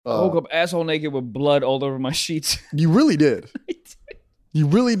I woke up asshole naked with blood all over my sheets. You really did. You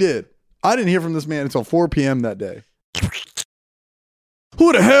really did. I didn't hear from this man until 4 p.m. that day.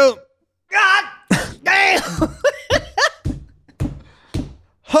 Who the hell? God damn!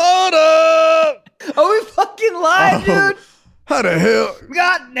 Hold up! Are we fucking live, dude? How the hell?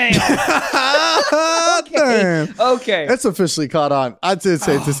 God damn! Damn. Okay. It's officially caught on. I did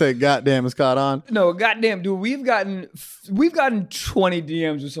say to say goddamn is caught on. No, goddamn, dude. We've gotten 20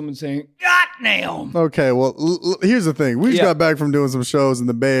 DMs with someone saying goddamn. Okay, well, here's the thing. We just got back from doing some shows in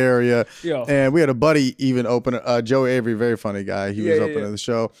the Bay Area, and we had a buddy even open Joe Avery, very funny guy. He was opening the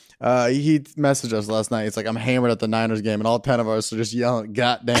show. He messaged us last night. It's like, I'm hammered at the Niners game, and all 10 of us are just yelling,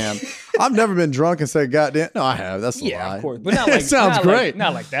 goddamn. I've never been drunk and said goddamn. No, I have. That's a lie. Yeah, of course. But not like, it sounds great.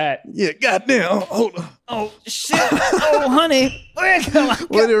 Not like that. Yeah, goddamn. Hold on. Oh, shit. Oh, honey.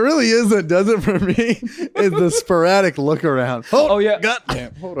 What it really is that does it for me is the sporadic look around. Oh, yeah.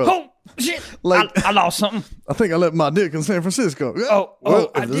 Goddamn. Hold up. Oh, shit. Like, I lost something. I think I left my dick in San Francisco.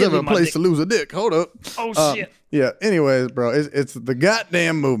 If there's ever a place to lose a dick, hold up. Oh, shit. Yeah. Anyways, bro, it's the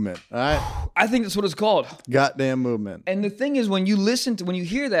goddamn movement. All right. I think that's what it's called. Goddamn movement. And the thing is, when you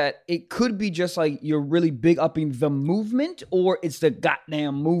hear that, it could be just like you're really big upping the movement, or it's the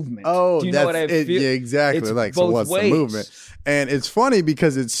goddamn movement. Oh, do you know what I feel? Yeah, exactly. It's like, both so what's ways. the movement? And it's funny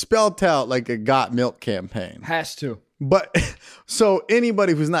because it's spelled out like a Got Milk campaign. Has to. But so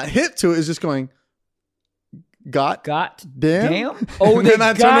anybody who's not hip to it is just going, God damn. Oh, and then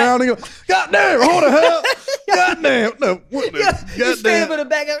I turn around and go, God damn, hold the hell. God damn. No, what the? You stand in the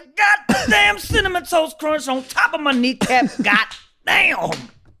back of, God damn, Cinnamon Toast Crunch on top of my kneecap. God damn.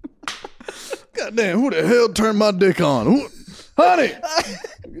 God damn, who the hell turned my dick on? Honey,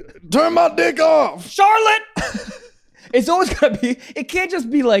 turn my dick off. Charlotte. It's always gotta be. It can't just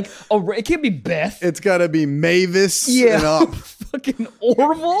be like. It can't be Beth. It's gotta be Mavis. Yeah. Fucking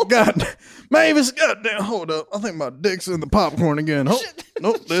Orville. God, Mavis. Goddamn. Hold up. I think my dick's in the popcorn again. Oh,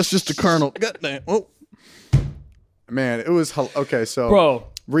 nope. That's just a kernel. Goddamn. Oh. Man, it was okay. So, bro,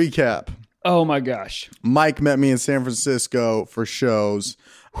 recap. Oh my gosh. Mike met me in San Francisco for shows.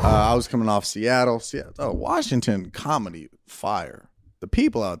 I was coming off Seattle. Washington comedy fire. The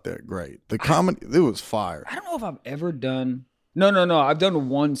people out there, great. The comedy, it was fire. I don't know if I've ever done. No. I've done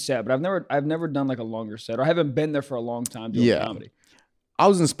one set, but I've never done like a longer set, or I haven't been there for a long time doing comedy. I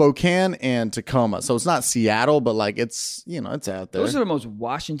was in Spokane and Tacoma, so it's not Seattle, but like it's it's out there. Those are the most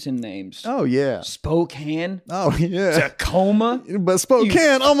Washington names. Oh yeah, Spokane. Oh yeah, Tacoma. But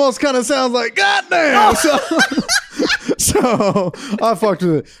Spokane almost kind of sounds like goddamn. Oh. So I fucked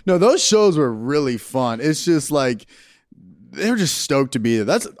with it. No, those shows were really fun. It's just like. They were just stoked to be there.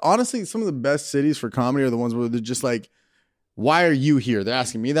 That's honestly some of the best cities for comedy are the ones where they're just like, why are you here? They're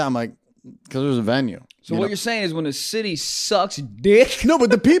asking me that. I'm like, because there's a venue. So what you're saying is when a city sucks dick. No, but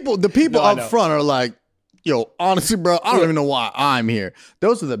the people up front are like, yo, honestly, bro, I don't even know why I'm here.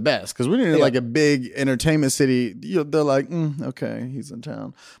 Those are the best because when you're in like a big entertainment city, they're like, okay, he's in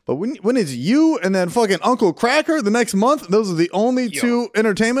town. But when it's you and then fucking Uncle Cracker the next month, those are the only two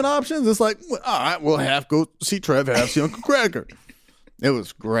entertainment options. It's like, well, all right, we'll go see Trev, see Uncle Cracker. It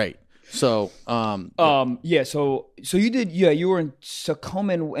was great. So, So you did, you were in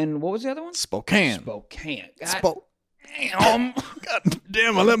Tacoma and what was the other one? Spokane. Damn. God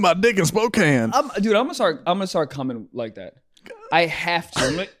damn, I left my dick in Spokane. Dude, I'm gonna start coming like that. I have to.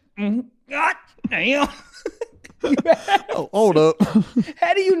 I'm like, God damn. Oh, hold up.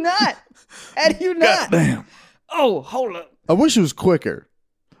 How do you not? God damn. Oh, hold up. I wish it was quicker.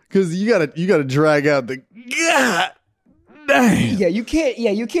 Cause you gotta drag out the God damn. Yeah, you can't.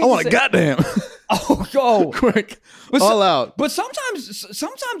 I want a goddamn. Oh, quick. All out. But sometimes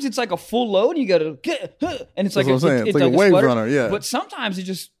it's like a full load and you gotta get, and it's like That's what I'm saying. It's like a wave runner, yeah. But sometimes it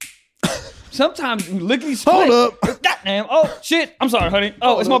just lickety split. Hold up. Goddamn. Oh shit. I'm sorry, honey.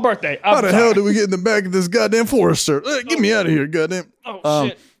 Oh, it's my birthday. How the hell did we get in the back of this goddamn Forester? Get me out of here, goddamn. Oh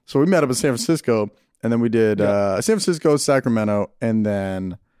shit. So we met up in San Francisco, and then we did San Francisco, Sacramento, and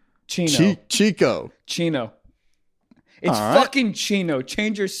then Chico. Chino. It's fucking Chino.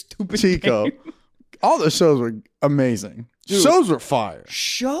 Change your stupid Chico. name. All the shows were amazing. Dude, shows were fire.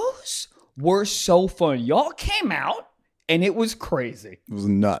 Shows were so fun. Y'all came out and it was crazy. It was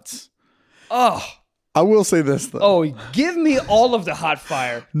nuts. Oh. I will say this though. Oh, give me all of the hot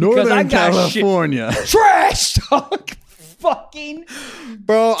fire. Northern California. Trash talk. Fucking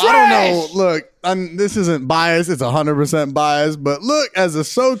bro, trash. I don't know. Look, this isn't biased. It's 100% biased. But look, as a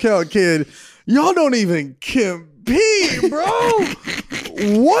SoCal kid, y'all don't even compete, bro.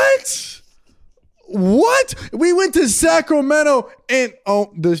 What? We went to Sacramento and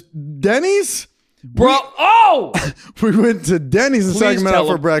the Denny's. Bro, oh! We went to Denny's in Sacramento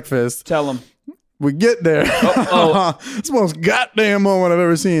for breakfast. Tell him. We get there. It's the most goddamn moment I've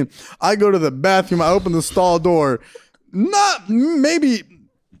ever seen. I go to the bathroom. I open the stall door. Not maybe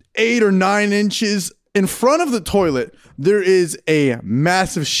 8 or 9 inches in front of the toilet. There is a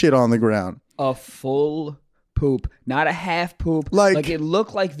massive shit on the ground. A full poop, not a half poop. Like it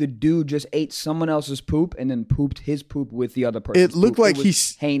looked like the dude just ate someone else's poop and then pooped his poop with the other person. It looked like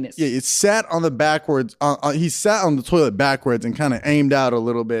he's heinous. Yeah, it sat on the backwards. He sat on the toilet backwards and kind of aimed out a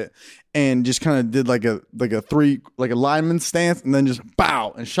little bit and just kind of did like a lineman stance and then just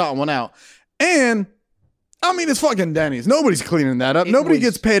bow and shot one out. And I mean, it's fucking Denny's. Nobody's cleaning that up. Nobody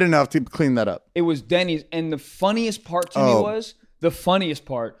gets paid enough to clean that up. It was Denny's, and the funniest part to me was there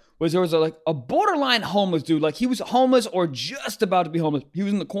was a borderline homeless dude. Like, he was homeless or just about to be homeless. He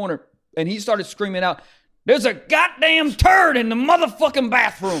was in the corner, and he started screaming out, "There's a goddamn turd in the motherfucking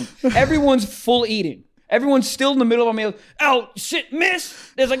bathroom." Everyone's full eating. Everyone's still in the middle of a meal. "Oh, shit, miss.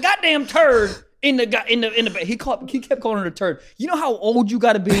 There's a goddamn turd in the he kept calling it a turd. You know how old you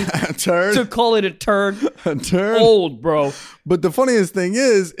got to be to call it a turd? A turd? Old, bro. But the funniest thing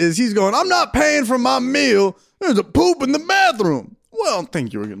is he's going, "I'm not paying for my meal. There's a poop in the bathroom." Well, I don't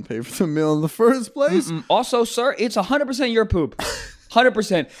think you were going to pay for the meal in the first place. Also, sir, it's 100% your poop.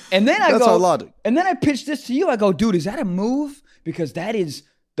 100%. And then That's our logic. And then I pitched this to you. I go, dude, is that a move? Because that is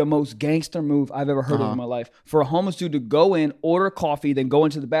the most gangster move I've ever heard of in my life. For a homeless dude to go in, order coffee, then go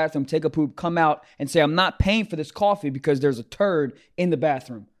into the bathroom, take a poop, come out, and say, "I'm not paying for this coffee because there's a turd in the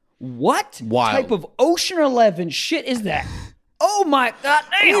bathroom." What type of Ocean 11 shit is that? Oh my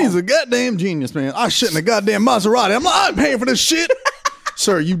goddamn. He's a goddamn genius, man. I shit in a goddamn Maserati. I'm paying for this shit.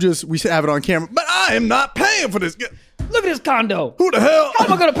 Sir, we have it on camera, but I am not paying for this. Look at this condo. Who the hell? How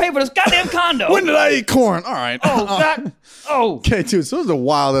am I going to pay for this goddamn condo? When did I eat corn? All right. Oh, God. Oh. Okay, dude. So it was a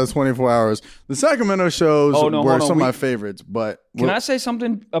wild ass 24 hours. The Sacramento shows were some of my favorites, but can I say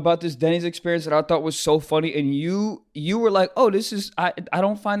something about this Denny's experience that I thought was so funny? And you were like, "Oh, this is I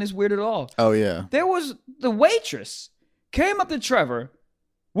don't find this weird at all." Oh yeah. There was the waitress came up to Trevor.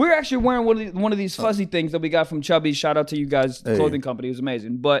 We're actually wearing one of these fuzzy things that we got from Chubby. Shout out to you guys, the clothing company. It was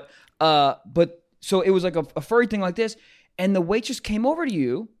amazing. But so it was like a furry thing like this. And the waitress came over to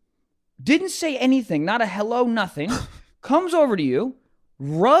you, didn't say anything, not a hello, nothing. Comes over to you,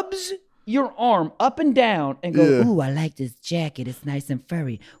 rubs your arm up and down and goes, "Ooh, I like this jacket. It's nice and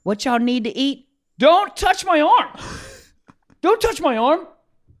furry. What y'all need to eat?" Don't touch my arm. Don't touch my arm.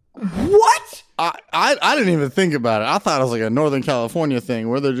 What? I didn't even think about it. I thought it was like a Northern California thing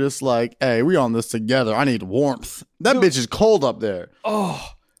where they're just like, "Hey, we on this together. I need warmth." That bitch is cold up there.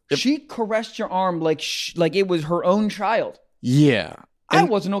 Oh, she caressed your arm like it was her own child. Yeah. I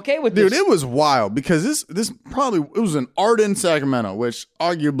wasn't okay with this. Dude, it was wild because this probably, it was an Arden, Sacramento, which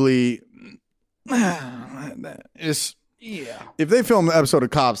arguably is, if they filmed the episode of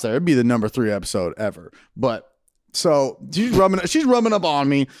Cops there, it'd be the number 3 episode ever. But so she's rubbing up on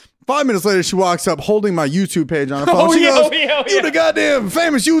me. 5 minutes later, she walks up holding my YouTube page on her phone. She goes, "You the goddamn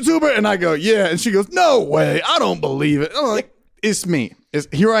famous YouTuber?" And I go, "Yeah." And she goes, "No way. I don't believe it." I'm like, "It's me.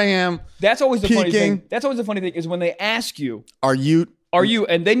 Here I am." That's always the funny thing. That's always the funny thing is when they ask you, "Are you?"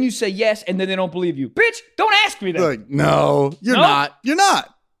 And then you say yes, and then they don't believe you. Bitch, don't ask me that. Like, no, you're not. You're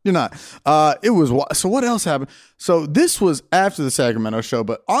not. You're not. It was, so what else happened? So this was after the Sacramento show,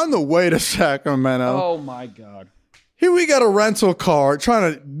 but on the way to Sacramento. Oh my God. Here we got a rental car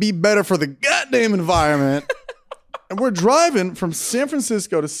trying to be better for the goddamn environment. And we're driving from San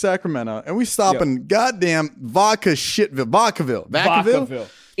Francisco to Sacramento, and we stop in goddamn Vacaville.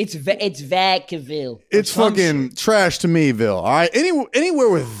 It's Vacaville. It's fucking trash to me, Ville. All right, anywhere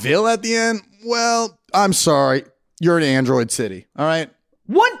with Ville at the end, well, I'm sorry, you're an Android city. All right.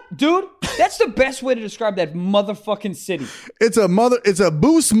 What, dude? That's the best way to describe that motherfucking city. It's a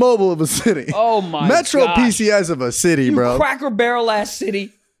Boost Mobile of a city. Oh my Metro PCS of a city, bro. Cracker Barrel ass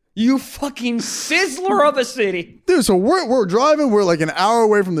city. You fucking sizzler of a city. Dude, so we're driving. We're like an hour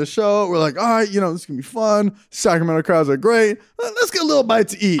away from the show. We're like, all right, this is going to be fun. Sacramento crowds are great. Let's get a little bite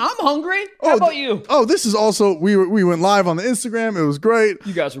to eat. I'm hungry. How about you? This is also, we went live on the Instagram. It was great.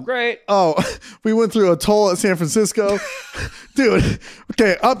 You guys were great. Oh, we went through a toll at San Francisco. Dude,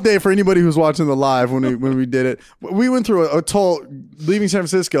 okay, update for anybody who's watching the live when we did it. We went through a toll leaving San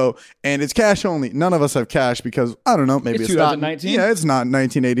Francisco, and it's cash only. None of us have cash because, I don't know, maybe it's 2019. Not. Yeah, it's not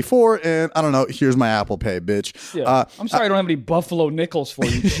 1984, and I don't know, here's my Apple Pay, bitch. Yeah. I'm sorry I don't have any Buffalo nickels for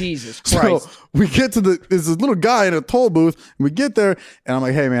you. Jesus Christ. So we get to there's this little guy in a toll booth, and we get there, and I'm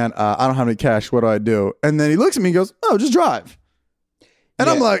like, "Hey, man, I don't have any cash. What do I do?" And then he looks at me and goes, "Oh, just drive." And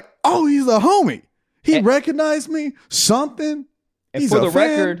I'm like, "Oh, he's a homie. He recognized me. Something." And for the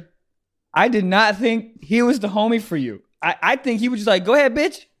record, I did not think he was the homie for you. I think he was just like, go ahead,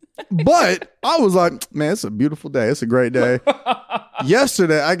 bitch. But I was like, man, it's a beautiful day. It's a great day.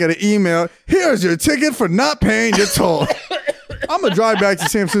 Yesterday, I got an email. Here's your ticket for not paying your toll. I'm going to drive back to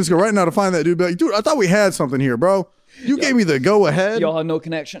San Francisco right now to find that dude. Be like, dude, I thought we had something here, bro. You gave me the go ahead. Y'all had no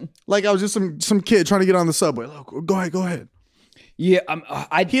connection. Like I was just some kid trying to get on the subway. Look, go ahead. Yeah,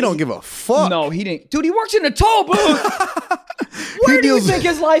 he don't give a fuck. No, he didn't. Dude, he works in a toll booth. Where do you think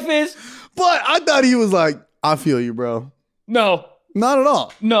his life is? But I thought he was like, I feel you, bro. No. Not at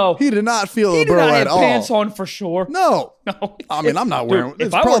all. No. He did not feel a bro at all. He did not have pants on for sure. No. I mean, I'm not wearing... Dude,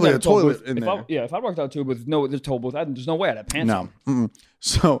 it's probably a toilet in there. If I worked out a toilet booth, there's toll booth. There's no way I'd have pants on. No.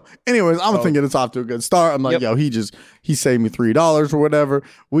 So, anyways, I'm thinking it's off to a good start. I'm like, yo, he saved me $3 or whatever.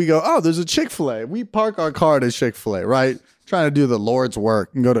 We go, oh, there's a Chick-fil-A. We park our car at Chick-fil-A, right? Trying to do the Lord's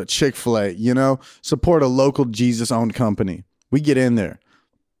work and go to Chick-fil-A, support a local Jesus-owned company. We get in there.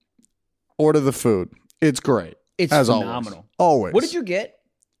 Order the food. It's great. It's as phenomenal. Always. What did you get?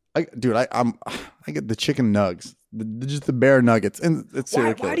 I get the chicken nugs, just the bare nuggets, and it's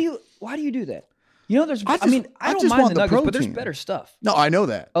why do you do that? There's. I don't mind the nuggets, but there's better stuff. No, I know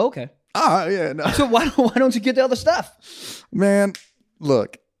that. Oh, okay. Yeah. No. So why don't you get the other stuff? Man,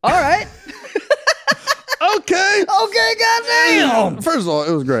 look. All right. Okay. Goddamn. First of all,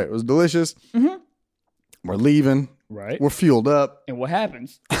 it was great. It was delicious. Mm-hmm. We're leaving. Right. We're fueled up. And what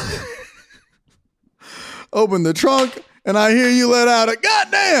happens? Open the trunk, and I hear you let out a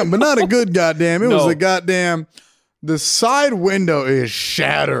goddamn, but not a good goddamn. It was a goddamn. The side window is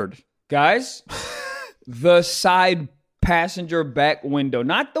shattered. Guys, the side passenger back window,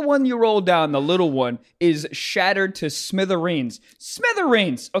 not the one you roll down, the little one, is shattered to smithereens.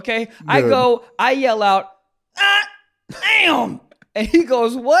 Smithereens, okay? Good. I yell out, damn! And he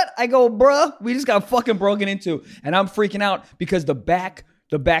goes, what? I go, bruh, we just got fucking broken into. And I'm freaking out because the back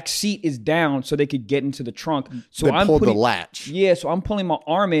seat is down so they could get into the trunk. So they pulled the latch. Yeah, so I'm pulling my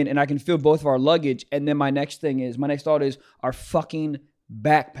arm in and I can feel both of our luggage. And then my next thought is our fucking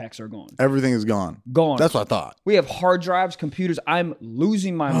backpacks are gone. Everything is gone. Gone. That's what I thought. We have hard drives, computers. I'm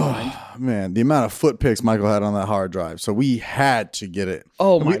losing my mind. Man, the amount of foot picks Michael had on that hard drive. So we had to get it.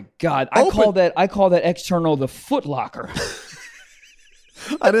 Oh my God. I call that external the foot locker.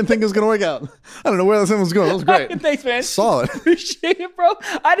 I didn't think it was going to work out. I don't know where this thing was going. That was great. Thanks, man. Solid. Appreciate it, bro.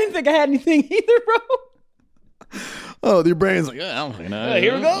 I didn't think I had anything either, bro. Oh, your brain's like, I don't know.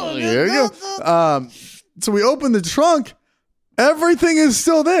 Here we go. Here we go. So we open the trunk. Everything is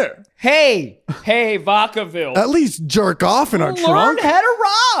still there. Hey, Vacaville. At least jerk off in our trunk. Learn how to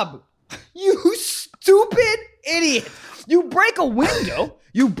rob. You stupid idiot. You break a window.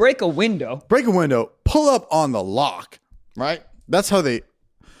 Break a window. Pull up on the lock, right? That's how they...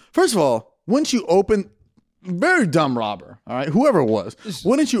 First of all, once you open... Very dumb robber, all right? Whoever it was.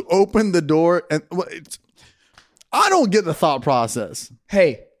 Wouldn't you open the door and... I don't get the thought process.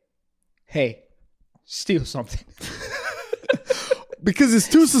 Hey, steal something. Because it's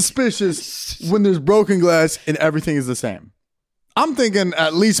too suspicious when there's broken glass and everything is the same. I'm thinking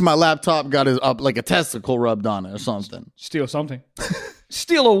at least my laptop got like a testicle rubbed on it or something. Steal something.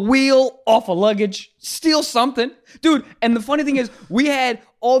 Steal a wheel off a luggage. Steal something. Dude, and the funny thing is, we had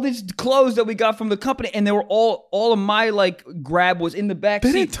all these clothes that we got from the company, and they were all of my, grab was in the back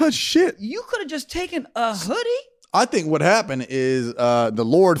seat. They didn't touch shit. You could have just taken a hoodie. I think what happened is the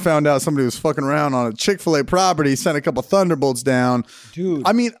Lord found out somebody was fucking around on a Chick-fil-A property, sent a couple thunderbolts down. Dude.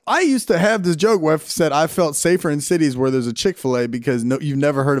 I mean, I used to have this joke where I said I felt safer in cities where there's a Chick-fil-A because you've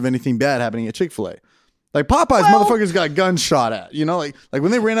never heard of anything bad happening at Chick-fil-A. Like Popeyes, motherfuckers got guns shot at. Like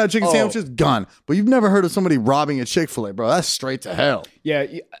when they ran out of chicken sandwiches, gun. But you've never heard of somebody robbing a Chick-fil-A, bro. That's straight to hell. Yeah.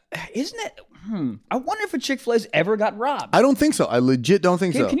 Isn't it? I wonder if a Chick-fil-A's ever got robbed. I don't think so. I legit don't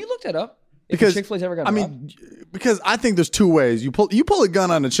think so. Can you look that up? Because Chick-fil-A's ever got robbed? Because I think there's two ways. You pull a gun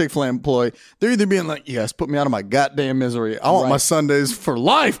on a Chick-fil-A employee, they're either being like, yes, put me out of my goddamn misery. I want my Sundays for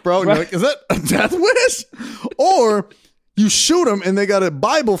life, bro. And you're like, is that a death wish? Or you shoot them and they got a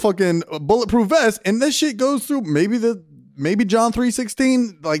Bible fucking bulletproof vest and this shit goes through maybe John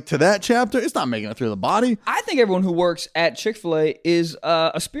 3:16, to that chapter. It's not making it through the body. I think everyone who works at Chick-fil-A is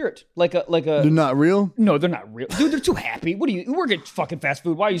a spirit. They're not real? No, they're not real. Dude, they're too happy. You work at fucking fast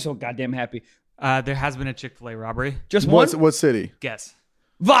food. Why are you so goddamn happy? There has been a Chick-fil-A robbery. Just one? What city? Guess.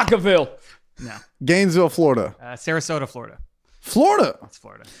 Vacaville. No. Gainesville, Florida. Sarasota, Florida. Florida? It's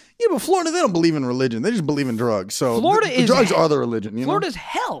Florida. Yeah, but Florida, they don't believe in religion. They just believe in drugs. So the drugs are the religion. Florida's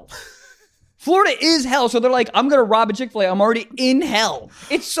hell. Florida is hell. So they're like, I'm going to rob a Chick-fil-A. I'm already in hell.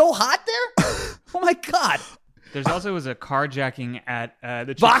 It's so hot there. Oh, my God. There's also was a carjacking at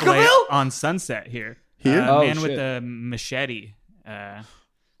the Chick-fil-A Vacaville? on Sunset here. Here? Man with a machete.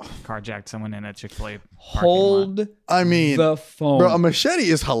 carjacked someone in a Chick-fil-A parking lot. Hold I mean, the phone. bro, a machete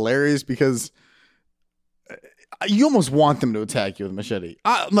is hilarious because you almost want them to attack you with a machete.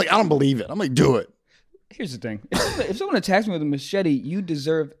 I'm like, I don't believe it. I'm like, do it. Here's the thing. If someone attacks me with a machete, you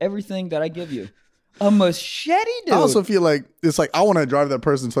deserve everything that I give you. A machete, dude. I also feel like it's like I want to drive that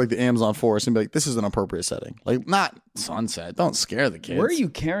person to like the Amazon forest and be like, this is an appropriate setting. Like, not Sunset. Don't scare the kids. Where are you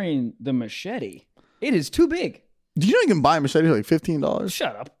carrying the machete? It is too big. Do you know you can buy a machete for like $15?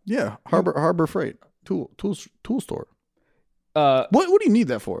 Shut up. Yeah, Harbor Freight tool store. Uh, What do you need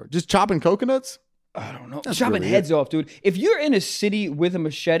that for? Just chopping coconuts? I don't know. That's Chopping really heads off, dude. If you're in a city with a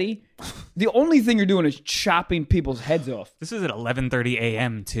machete, the only thing you're doing is chopping people's heads off. This is at 11:30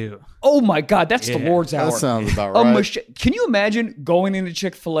 a.m. too. Oh my God, that's the Lord's hour. That sounds about A right. machete. Can you imagine going into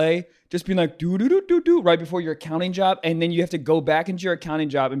Chick-fil-A, just being like, do, do, do, do, do, right before your accounting job, and then you have to go back into your accounting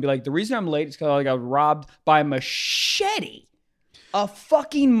job and be like, the reason I'm late is because I got robbed by a machete. A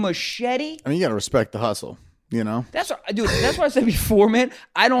fucking machete? I mean, you got to respect the hustle, you know? That's what, dude, that's what I said before, man.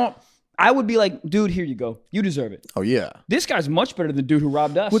 I would be like, dude, here you go. You deserve it. Oh, yeah. This guy's much better than the dude who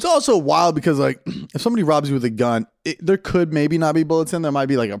robbed us. What's also wild because, like, if somebody robs you with a gun, there could maybe not be bullets in. There might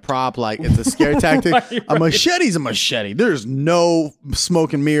be, like, a prop, like, it's a scare tactic. Right. A machete's a machete. There's no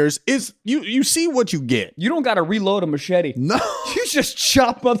smoke and mirrors. It's you see what you get. You don't got to reload a machete. No. You just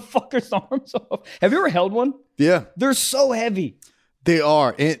chop motherfuckers' arms off. Have you ever held one? Yeah, They're so heavy. they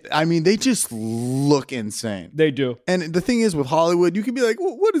are. I mean, they just look insane. They do. And the thing is, with Hollywood, you can be like,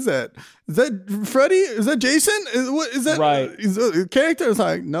 what is that? Is that Freddy? Is that Jason? What is that? Right. Is a character? It's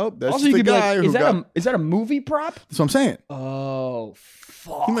like, nope, that's Also, just you the could be guy like, who is that a movie prop? That's what I'm saying. Oh,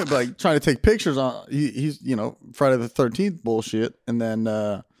 fuck. He might be like trying to take pictures on. He's Friday the 13th bullshit, and then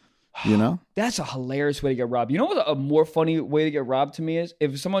That's a hilarious way to get robbed. You know what a more funny way to get robbed to me is?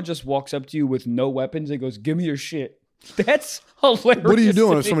 If someone just walks up to you with no weapons and goes, give me your shit. That's hilarious. What are you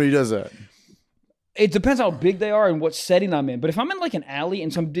doing to if me. somebody does that? It depends how big they are and what setting I'm in. But if I'm in like an alley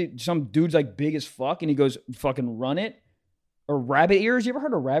and some dude's like big as fuck and he goes, fucking run it. Or rabbit ears. You ever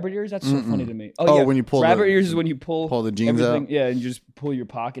heard of rabbit ears? That's so funny to me. Oh, yeah. when you pull rabbit the- ears is when you pull the jeans everything- out? Yeah, and you just pull your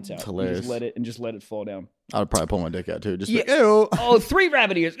pockets out. hilarious. And just let it fall down. I would probably pull my dick out too. Just Yeah. like, ew. Oh, 3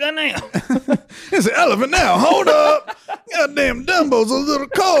 rabbit ears. God damn. It's an elephant now. Hold up. Goddamn Dumbo's a little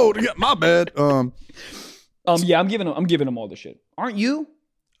cold. Yeah, my bad. Yeah, I'm giving them all the shit. Aren't you?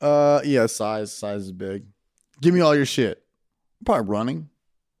 Yeah, size is big. Give me all your shit. I'm probably running.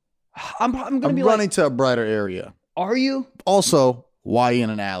 I'm gonna I'm be running like, to a brighter area. are you? Also, why in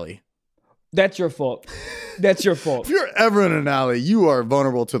an alley? That's your fault. That's your fault. If you're ever in an alley, you are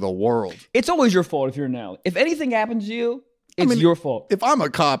vulnerable to the world. It's always your fault if you're an alley. If anything happens to you, it's mean, your fault. If I'm a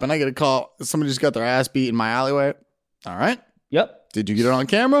cop and I get a call, somebody just got their ass beat in my alleyway. All right. Yep. Did you get it on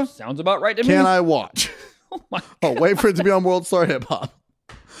camera? Sounds about right to me. Can I watch? Oh my Oh, wait for it to be on World Star Hip Hop.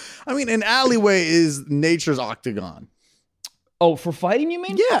 I mean, an alleyway is nature's octagon. Oh, for fighting, you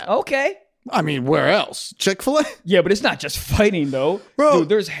mean? Yeah. Okay. I mean, where else? Chick-fil-A? Yeah, but it's not just fighting though, Bro.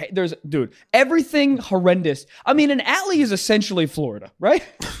 Dude, there's everything horrendous. I mean, an alley is essentially Florida, right?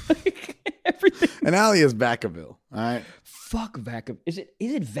 Everything. An alley is Vacaville. All right. Fuck Vacaville. Is it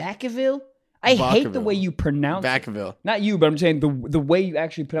Vacaville? I hate the Vacaville. way you pronounce it. Vacaville. Not you, but I'm saying the way you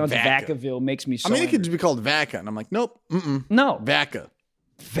actually pronounce Vaca. Vacaville makes me so I mean, it angry. could just be called Vaca. And I'm like, nope. No, Vaca.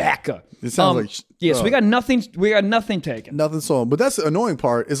 Vaca. It sounds like... Yeah, so we got nothing taken. Nothing sold. But that's the annoying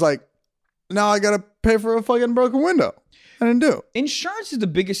part is like, now I got to pay for a fucking broken window. I didn't do. Insurance is the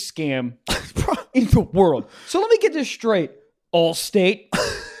biggest scam in the world. So let me get this straight. Allstate.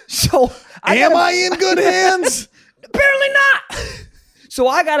 So Am I in good hands? Apparently not. So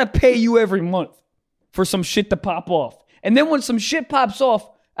I gotta pay you every month for some shit to pop off. And then when some shit pops off,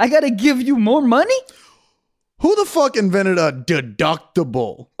 I gotta give you more money? Who the fuck invented a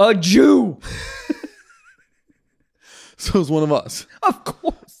deductible? A Jew. So it's one of us. Of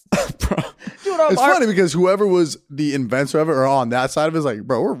course. Bro. Dude, It's funny because whoever was the inventor of it or on that side of it is like,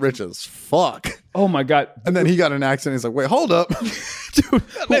 bro, we're rich as fuck. Oh my God. And then he got in an accident. He's like, wait, hold up. Dude,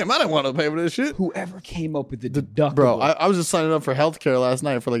 damn, I didn't want to pay for this shit. Whoever came up with the deductible. Bro, I was just signing up for healthcare last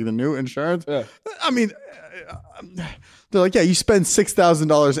night for like the new insurance. Yeah. I mean, they're like, yeah, you spend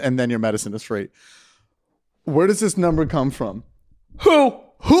 $6,000 and then your medicine is free. Where does this number come from?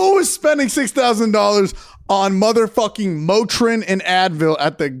 Who is spending $6,000 on motherfucking Motrin and Advil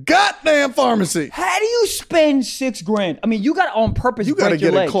at the goddamn pharmacy? How do you spend $6,000? I mean, you got to on purpose You got to break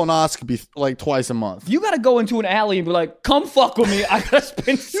your get a leg. colonoscopy like twice a month. You got to go into an alley and be like, come fuck with me. I got to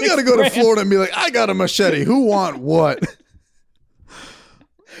spend $6,000. You got to go to Florida and be like, I got a machete. Who want what?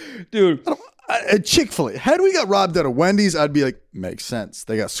 Dude. At Chick-fil-A, had we got robbed at a Wendy's, I'd be like, makes sense.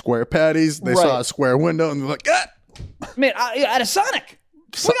 They got square patties. They saw Right. a square window and they're like, ah. Man, at a Sonic.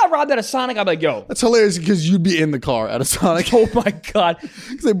 we got robbed at a Sonic, I'm like, yo. That's hilarious because you'd be in the car at a Sonic. Oh my God.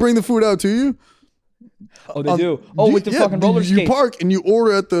 Because they bring the food out to you. Oh, they do. Oh, with the fucking roller skates. You park and you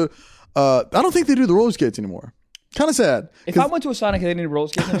order at the, I don't think they do the roller skates anymore. Kind of sad. If I went to a Sonic and they didn't roller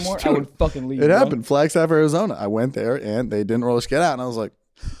skate anymore, I would fucking leave. It happened. Flagstaff, Arizona. I went there and they didn't roller skate out. And I was like,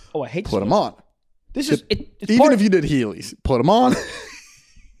 oh, I hate put them on. This is even if you did Heelys, put them on.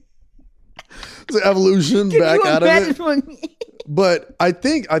 It's an evolution back out of it. But I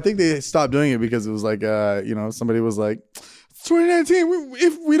think they stopped doing it because it was like, somebody was like, 2019.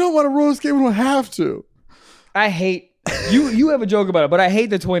 If we don't want to roller skate, we don't have to. I hate you. Have a joke about it, but I hate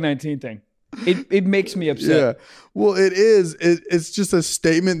the 2019 thing. It makes me upset. Yeah. Well, it is. It's just a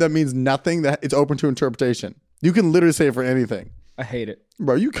statement that means nothing. That it's open to interpretation. You can literally say it for anything. I hate it,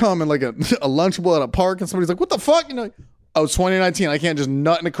 bro. You come in like a Lunchable at a park, and somebody's like, "What the fuck?" You know, oh, it's 2019. I can't just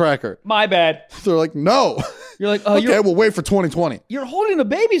nut in a cracker. My bad. They're like, no. You're like, okay, we'll wait for 2020. You're holding a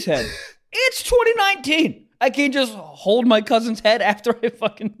baby's head. It's 2019. I can't just hold my cousin's head after I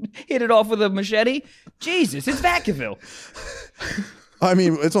fucking hit it off with a machete. Jesus, it's Vacaville. I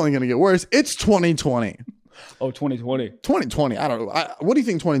mean, it's only going to get worse. It's 2020. Oh, 2020. 2020. I don't know. What do you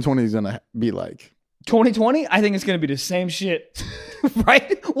think 2020 is going to be like? 2020? I think it's going to be the same shit.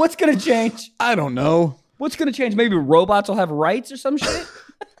 Right? What's going to change? I don't know. What's going to change? Maybe robots will have rights or some shit?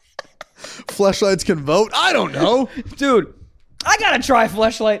 Fleshlights can vote? I don't know. Dude, I got to try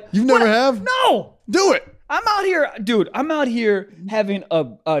Fleshlight. You never have? No. Do it. I'm out here having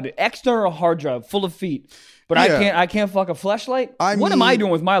an external hard drive full of feet. But yeah. I can't fuck a Fleshlight. What am I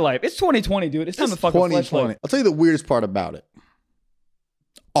doing with my life? It's 2020, dude. It's time to fuck a Fleshlight. I'll tell you the weirdest part about it.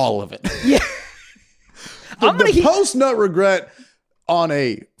 All of it. Yeah. the post-nut regret on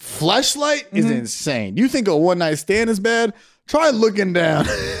a Fleshlight is insane. You think a one-night stand is bad? Try looking down.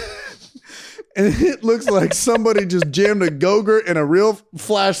 And it looks like somebody just jammed a Go-Gurt in a real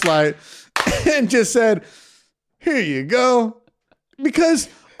flashlight and just said, here you go. Because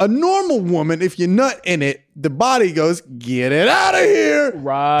a normal woman, if you nut in it, the body goes, get it out of here.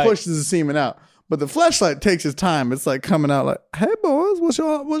 Right. Pushes the semen out. But the fleshlight takes its time. It's like coming out like, hey boys, what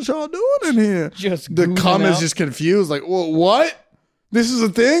y'all doing in here? The cum is just confused. Like, well, what? This is a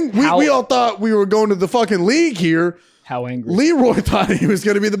thing? We all thought we were going to the fucking league here. How angry. Leroy thought he was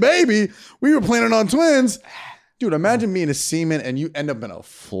going to be the baby. We were planning on twins. Dude, imagine being a semen and you end up in a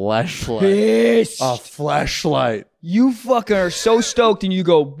fleshlight. Pissed. A fleshlight. You fucking are so stoked and you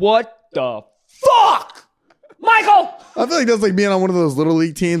go, what the fuck? Michael! I feel like that's like being on one of those little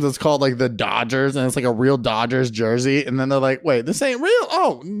league teams that's called like the Dodgers and it's like a real Dodgers jersey. And then they're like, wait, this ain't real?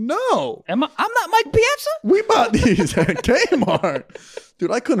 Oh, no. I'm not Mike Piazza? We bought these at Kmart.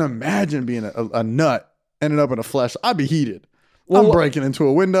 Dude, I couldn't imagine being a nut ending up in a flesh. I'd be heated. Well, I'm breaking into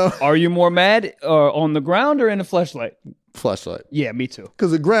a window. Are you more mad on the ground or in a fleshlight? Fleshlight. Yeah, me too.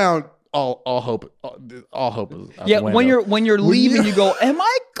 Because the ground, all hope is out yeah, the window. when you're leaving, you go, am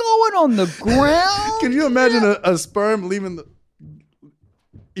I going on the ground? Can you imagine a sperm leaving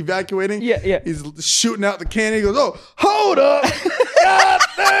evacuating? Yeah. He's shooting out the cannon. He goes, oh, hold up. God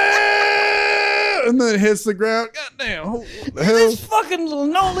damn. And then it hits the ground. God damn. What the hell? This fucking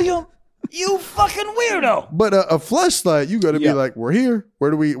linoleum. You fucking weirdo. But a fleshlight, you got to be like, we're here.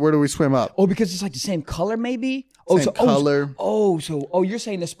 Where do we swim up? Oh, because it's like the same color, maybe. Same color. You're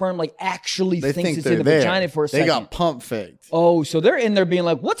saying the sperm like actually they thinks it's they're in the there. vagina for a second. They got pump faked. Oh, so they're in there being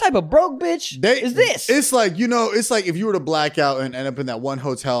like, what type of broke bitch is this? It's like, it's like if you were to black out and end up in that one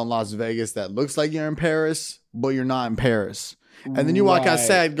hotel in Las Vegas that looks like you're in Paris, but you're not in Paris. And then you walk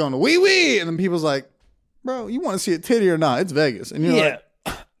outside going, wee wee. And then people's like, bro, you want to see a titty or not? It's Vegas. And you're like,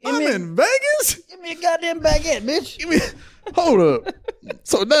 I'm in Vegas? Give me a goddamn baguette, bitch. Hold up.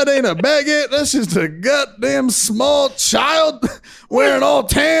 So that ain't a baguette. That's just a goddamn small child wearing all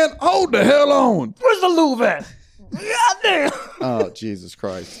tan. Hold the hell on. Where's the lube at? Goddamn. Oh, Jesus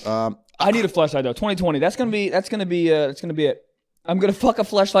Christ. I need a fleshlight though. 2020. That's gonna be it. I'm gonna fuck a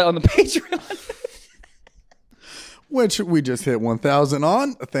fleshlight on the Patreon. Which we just hit 1,000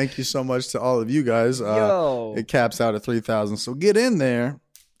 on. Thank you so much to all of you guys. It caps out at 3,000. So get in there.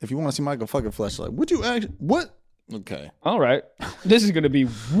 If you want to see Michael fucking fleshlight, would you actually? What? Okay. All right. This is going to be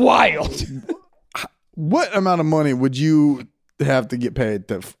wild. What amount of money would you have to get paid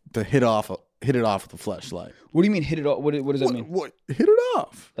to hit it off with a fleshlight? What do you mean hit it off? What does that mean? What? Hit it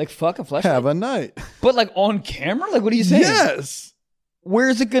off. Like fuck a fleshlight? Have a night. But like on camera? Like what are you saying? Yes.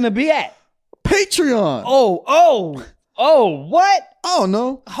 Where's it going to be at? Patreon. Oh, what? Oh,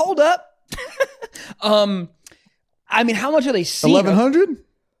 no. Hold up. I mean, how much are they seeing? 1,100?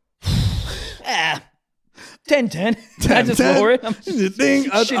 10. I just lower it.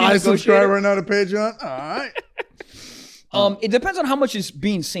 Ding. I subscribe right now to Patreon. All right. It depends on how much is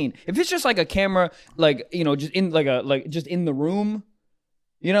being seen. If it's just like a camera, like, you know, just in just in the room,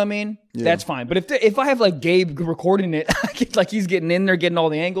 you know what I mean? Yeah. That's fine. But if I have like Gabe recording it, like he's getting in there, getting all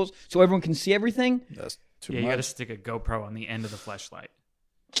the angles, so everyone can see everything. That's too much. You got to stick a GoPro on the end of the flashlight.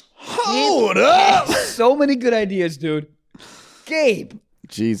 Hold up! So many good ideas, dude. Gabe.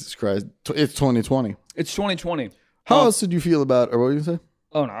 Jesus Christ. It's 2020. It's 2020. How else did you feel about, or what were you going to say?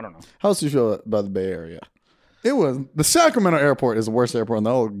 Oh, no, I don't know. How else did you feel about the Bay Area? It was, the Sacramento airport is the worst airport in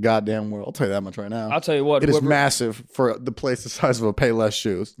the whole goddamn world. I'll tell you that much right now. I'll tell you what. It is massive for the place the size of a Payless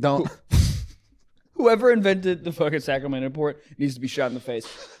shoes. Whoever invented the fucking Sacramento airport needs to be shot in the face.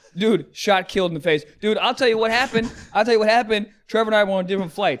 Dude, shot, killed in the face. Dude, I'll tell you what happened. Trevor and I were on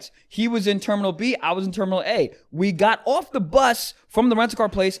different flights. He was in Terminal B. I was in Terminal A. We got off the bus from the rental car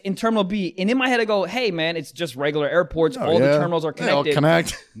place in Terminal B. And in my head, I go, hey, man, it's just regular airports. All the terminals are connected. They all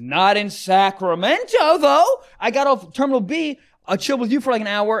connect. Not in Sacramento, though. I got off Terminal B. I chilled with you for like an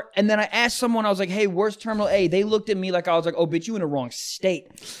hour. And then I asked someone, I was like, hey, where's Terminal A? They looked at me like I was like, oh, bitch, you in the wrong state.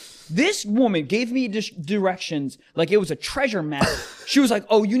 This woman gave me directions like it was a treasure map. She was like,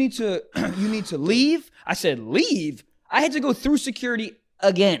 "Oh, you need to leave." I said, "Leave?" I had to go through security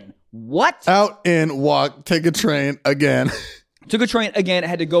again. What? Out and walk. Take a train again. Took a train again. I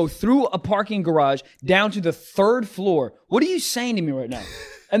had to go through a parking garage down to the 3rd floor. What are you saying to me right now?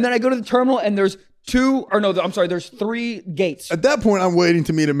 And then I go to the terminal and there's there's 3 gates. At that point, I'm waiting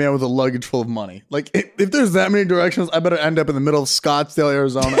to meet a man with a luggage full of money. Like, if there's that many directions, I better end up in the middle of Scottsdale,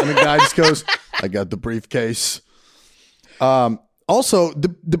 Arizona, and the guy just goes, I got the briefcase. Also,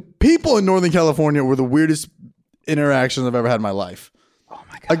 the people in Northern California were the weirdest interactions I've ever had in my life. Oh,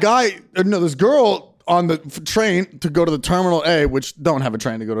 my God. This girl on the train to go to the Terminal A, which don't have a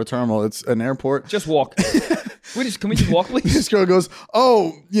train to go to a terminal. It's an airport. Just walk. Can we just walk, please? This girl goes,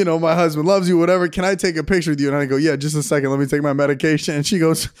 oh, my husband loves you, whatever. Can I take a picture with you? And I go, yeah, just a second. Let me take my medication. And she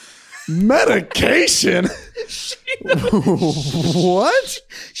goes, medication? What?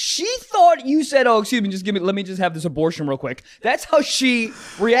 She thought you said, oh, excuse me, let me just have this abortion real quick. That's how she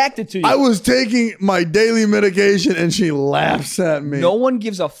reacted to you. I was taking my daily medication and she laughs at me. No one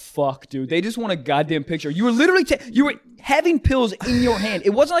gives a fuck, dude. They just want a goddamn picture. You were literally you were having pills in your hand.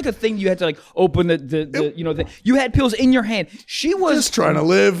 It wasn't like a thing you had to like open you had pills in your hand. She was just trying to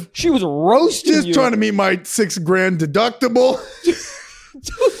live. She was roasting you. Just trying to meet my $6,000 deductible.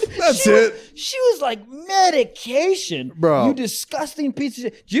 Dude, That's it. She was like, medication? Bro. You disgusting piece of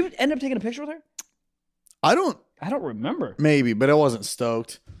shit. Did you end up taking a picture with her? I don't remember. Maybe, but I wasn't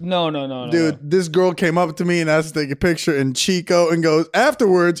stoked. No. Dude, this girl came up to me and asked to take a picture in Chico and goes,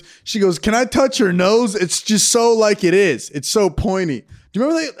 afterwards, she goes, can I touch your nose? It's just so like it is. It's so pointy. Do you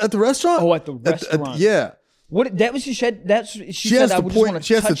remember that at the restaurant? Oh, at the restaurant. Yeah. What that was she said that's she said has I to would point, just want to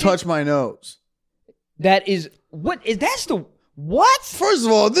she has to touch my nose. That is what is that's the what? First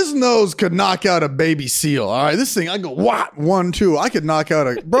of all, this nose could knock out a baby seal. All right, this thing, I go, what? 1, 2. I could knock out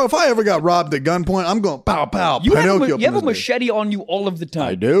a... Bro, if I ever got robbed at gunpoint, I'm going, pow, pow, you have a machete on you all of the time.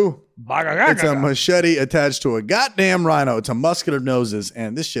 I do. It's a machete attached to a goddamn rhino. It's a musket of noses,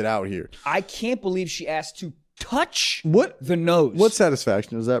 and this shit out here. I can't believe she asked to touch the nose. What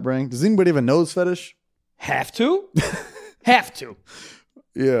satisfaction does that bring? Does anybody have a nose fetish? Have to? Have to.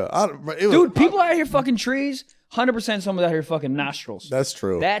 Yeah. Dude, people out here fucking trees... 100% someone out here fucking nostrils. That's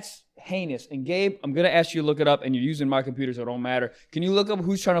true. That's heinous. And Gabe, I'm going to ask you to look it up, and you're using my computer, so it don't matter. Can you look up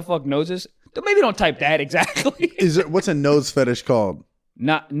who's trying to fuck noses? Maybe don't type that exactly. What's a nose fetish called?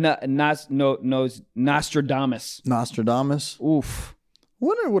 Nostradamus. Nostradamus? Oof. I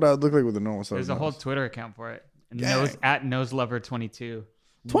wonder what I would look like with a normal size. There's a whole Twitter account for it. At NoseLover22.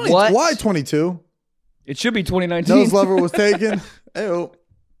 Why 22? It should be 2019. Nose Lover was taken. Ew.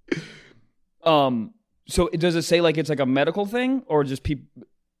 So does it say like it's like a medical thing or just people?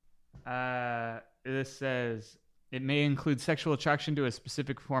 This says it may include sexual attraction to a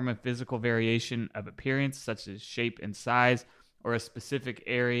specific form of physical variation of appearance, such as shape and size, or a specific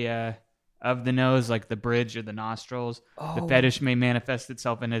area of the nose, like the bridge or the nostrils. Oh. The fetish may manifest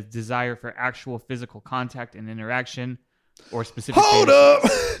itself in a desire for actual physical contact and interaction, or specific. Hold up.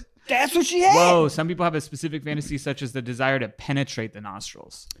 That's what she had. Whoa! Some people have a specific fantasy, such as the desire to penetrate the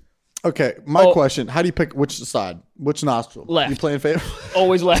nostrils. Okay, my question: how do you pick which side, which nostril? Left. You playing favor?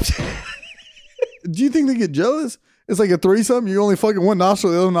 Always left. Do you think they get jealous? It's like a threesome. You only fucking one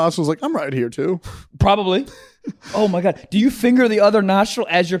nostril. The other nostril's like, I'm right here too. Probably. Oh my god! Do you finger the other nostril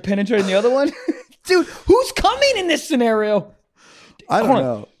as you're penetrating the other one? Dude, who's coming in this scenario? I don't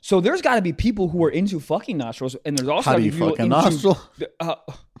know. So there's got to be people who are into fucking nostrils, and there's also how do you fuck a nostril?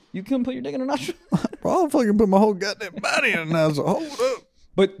 You couldn't put your dick in a nostril. Bro, I'll fucking put my whole goddamn body in a nostril. Hold up.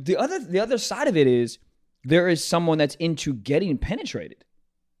 But the other side of it is, there is someone that's into getting penetrated.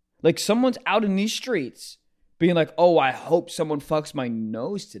 Like someone's out in these streets being like, oh, I hope someone fucks my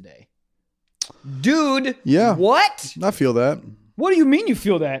nose today. Dude, yeah. What? I feel that. What do you mean you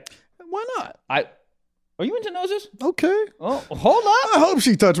feel that? Why not? Are you into noses? Okay. Oh, hold up. I hope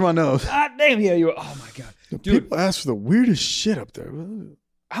she touched my nose. God damn, yeah, you. Oh my god, dude. People ask for the weirdest shit up there.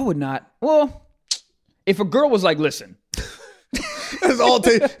 I would not. Well, if a girl was like, listen. That's all it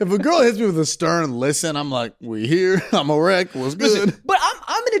takes. If a girl hits me with a stern listen, I'm like, we here. I'm a wreck. What's good? Listen, but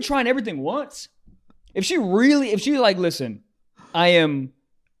I'm into trying everything once. If she's like, listen, I am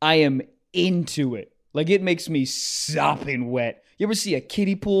into it. Like it makes me sopping wet. You ever see a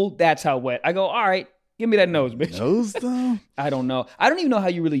kiddie pool? That's how wet. I go, all right, give me that nose, bitch. Nose though? I don't know. I don't even know how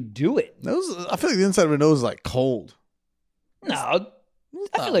you really do it. Nose. I feel like the inside of a nose is like cold. No,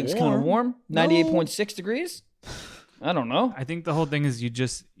 I feel like it's kind of warm. 98.6 degrees. I don't know. I think the whole thing is you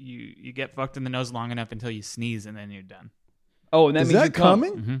get fucked in the nose long enough until you sneeze and then you're done. Oh, and that means you're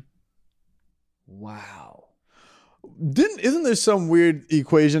coming? Mm-hmm. Wow. Isn't there some weird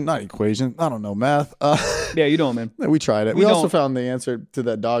equation? Not equation. I don't know, math. Yeah, you know, man. We tried it. We also found the answer to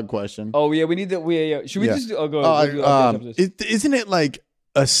that dog question. Oh yeah, we need that. Yeah. Should we just go? Isn't it like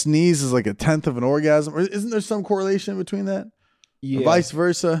a sneeze is like a tenth of an orgasm, or isn't there some correlation between that? Yeah. Or vice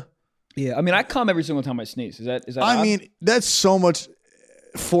versa. Yeah, I mean, I come every single time I sneeze. Is that? I mean, that's so much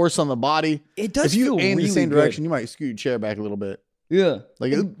force on the body. It does. If you feel aim really the same good. direction, you might scoot your chair back a little bit. Yeah,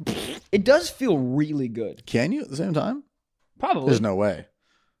 like it does feel really good. Can you at the same time? Probably. There's no way.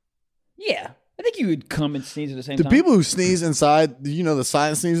 Yeah, I think you would come and sneeze at the same time. The people who sneeze inside, the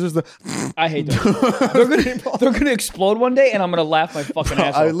silent sneezers. I hate them. they're gonna explode one day, and I'm gonna laugh my fucking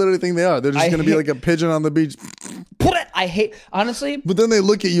ass off. I literally think they are. They're just gonna be like a pigeon on the beach. I hate, honestly. But then they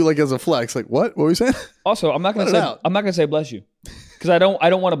look at you like as a flex. Like, what? What were you saying? Also, I'm not gonna say bless you, because I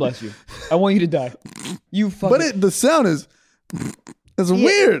don't want to bless you. I want you to die. You fucking. But the sound is. It's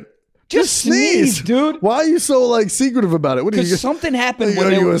weird. Just sneeze, dude. Why are you so like secretive about it? What Because something happened.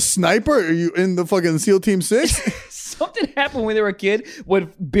 Are you a sniper? Are you in the fucking SEAL Team 6? Something happened when they were a kid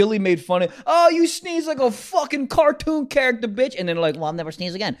when Billy made fun of, oh, you sneeze like a fucking cartoon character, bitch. And then like, well, I'll never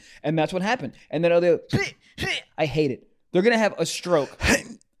sneeze again. And that's what happened. And then I hate it. They're going to have a stroke.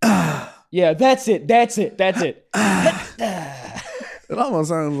 Yeah, that's it. It almost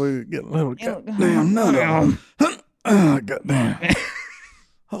sounds like getting a little goddamn nut. Goddamn.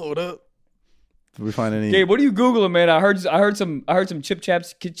 Hold up. Did we find any? Gabe, what are you Googling, man? I heard some chip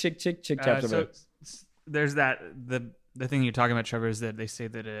chaps, chick chaps. So there's the thing you're talking about, Trevor, is that they say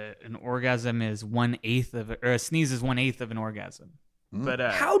that an orgasm is 1/8 of, or a sneeze is 1/8 of an orgasm. But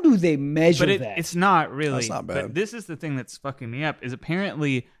how do they measure that? It's not really. That's not bad. But this is the thing that's fucking me up. Is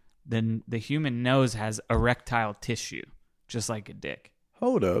apparently the human nose has erectile tissue, just like a dick.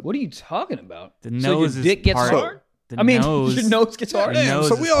 Hold up. What are you talking about? The nose your dick gets hard. Your nose gets hard. Damn,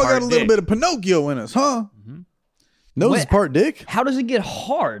 so we all got a little bit of Pinocchio in us, huh? Mm-hmm. Nose is part dick. How does it get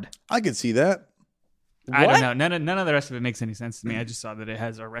hard? I could see that. I don't know. None of the rest of it makes any sense to me. I just saw that it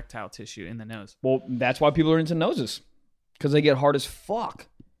has erectile tissue in the nose. Well, that's why people are into noses, because they get hard as fuck.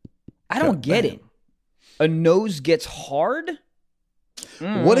 I don't get it. A nose gets hard?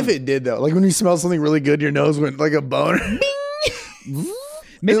 What if it did though? Like when you smell something really good, your nose went like a boner.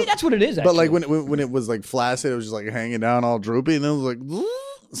 Maybe that's what it is. Actually. But like when it was like flaccid, it was just like hanging down all droopy, and then it was like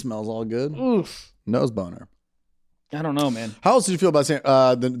it smells all good. Oof. Nose boner. I don't know, man. How else did you feel about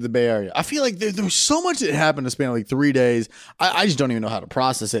the Bay Area? I feel like there was so much that happened to span like 3 days. I just don't even know how to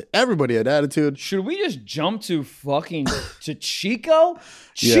process it. Everybody had attitude. Should we just jump to fucking to Chico?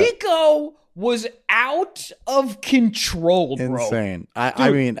 Yeah. Chico was out of control, bro. Insane. I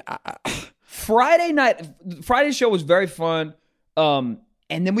mean, Friday's show was very fun.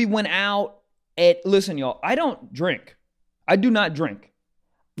 And then we went out listen, y'all, I don't drink. I do not drink.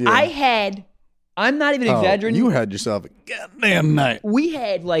 Yeah. I'm not even exaggerating. You had yourself a goddamn night. We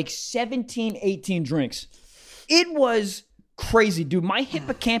had like 17, 18 drinks. It was crazy, dude. My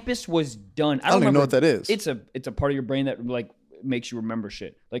hippocampus was done. I don't even know what that is. It's a part of your brain that like makes you remember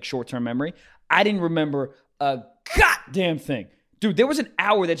shit, like short-term memory. I didn't remember a goddamn thing. Dude, there was an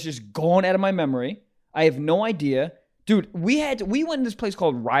hour that's just gone out of my memory. I have no idea. Dude, we went to this place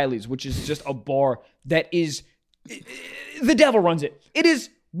called Riley's, which is just a bar that is, the devil runs it. It is,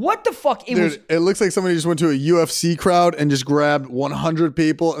 what the fuck? It looks like somebody just went to a UFC crowd and just grabbed 100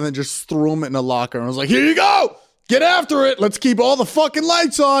 people and then just threw them in a locker and was like, here you go. Get after it. Let's keep all the fucking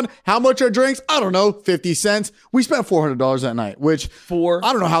lights on. How much are drinks? I don't know. 50 cents. We spent $400 that night, which I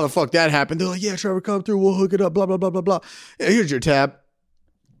don't know how the fuck that happened. They're like, yeah, Trevor, come through. We'll hook it up. Blah, blah, blah, blah, blah. Yeah, here's your tab.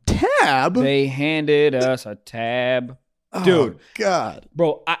 Tab? They handed us a tab. Dude. Oh, God.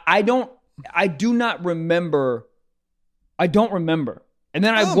 Bro, I don't I do not remember. I don't remember. And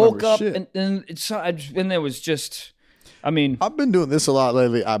then I woke up and there was just, I mean. I've been doing this a lot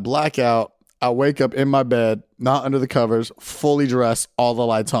lately. I black out. I wake up in my bed, not under the covers, fully dressed, all the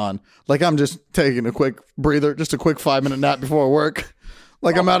lights on. Like I'm just taking a quick breather, just a quick 5-minute nap before work.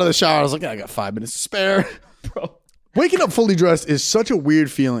 Like I'm out of the shower. I was like, I got 5 minutes to spare. Bro. Waking up fully dressed is such a weird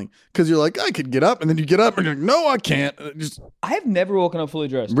feeling because you're like, I could get up. And then you get up and you're like, no, I can't. I have never woken up fully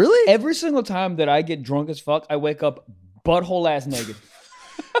dressed. Really? Every single time that I get drunk as fuck, I wake up butthole ass naked.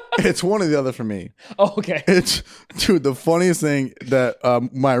 It's one or the other for me. Oh, okay. It's, dude, the funniest thing that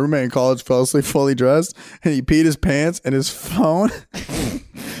my roommate in college fell asleep fully dressed and he peed his pants and his phone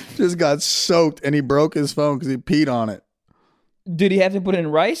just got soaked and he broke his phone because he peed on it. Did he have to put it in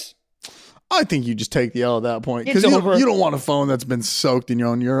rice? I think you just take the L at that point because It's you over. don't want a phone that's been soaked in your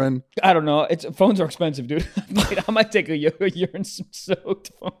own urine. I don't know. Phones are expensive, dude. I might take a urine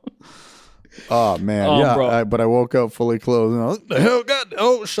soaked phone. Oh man, yeah. But I woke up fully clothed. And I was, what the hell? God,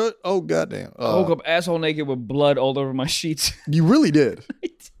 oh shit! Oh goddamn! I woke up asshole naked with blood all over my sheets. You really did.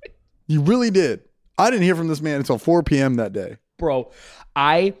 You really did. I didn't hear from this man until 4 p.m. that day. Bro,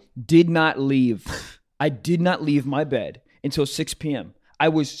 I did not leave. I did not leave my bed until 6 p.m. I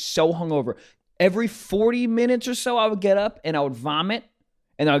was so hungover. Every 40 minutes or so, I would get up and I would vomit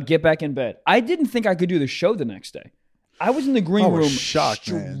and I would get back in bed. I didn't think I could do the show the next day. I was in the green room shocked,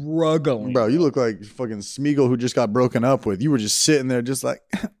 struggling. Man. Bro, you look like fucking Smeagol who just got broken up with. You were just sitting there just like,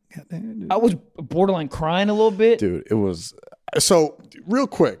 goddamn, dude. I was borderline crying a little bit. Dude, it was. So, real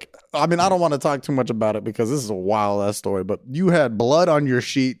quick. I mean, I don't want to talk too much about it because this is a wild-ass story, but you had blood on your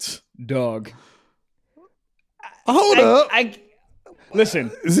sheets. Dog. Hold up.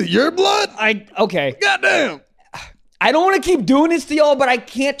 Listen. Is it your blood? Okay. Goddamn. I don't want to keep doing this to y'all, but I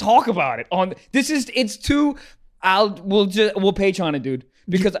can't talk about it. It's too... we'll Patreon it, dude.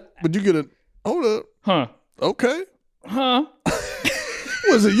 Because but you get it. Hold up. Huh. Okay. Huh.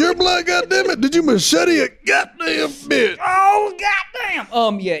 Was it your blood, goddammit? Did you machete a goddamn bitch? Oh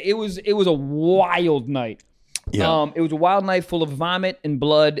goddamn. Yeah, it was a wild night. Yeah. It was a wild night full of vomit and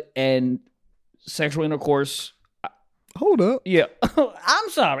blood and sexual intercourse. Hold up. Yeah. I'm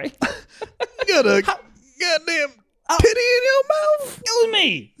sorry. You got a goddamn titty in your mouth? Excuse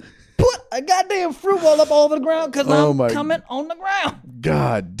me. Put a goddamn fruit roll up all over the ground because I'm coming on the ground.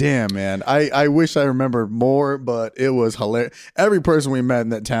 God damn, man. I wish I remembered more, but it was hilarious. Every person we met in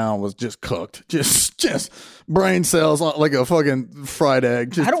that town was just cooked. Just brain cells on like a fucking fried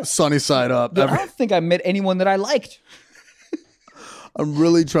egg. Just sunny side up. I don't think I met anyone that I liked. I'm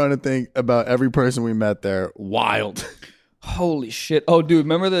really trying to think about every person we met there. Wild. Holy shit. Oh, dude,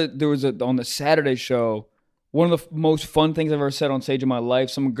 remember there was on the Saturday show, one of the most fun things I've ever said on stage in my life.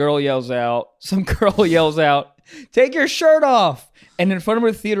 Some girl yells out, take your shirt off. And in front of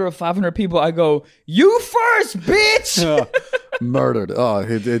a theater of 500 people, I go, you first, bitch. Murdered. Oh,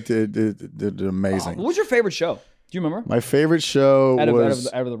 it amazing. What was your favorite show? Do you remember? My favorite show was...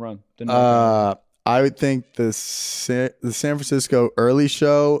 Out of the run. I would think the San Francisco early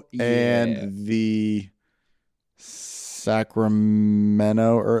show and the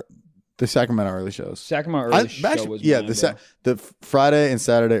Sacramento early shows. Sacramento early show was the Friday and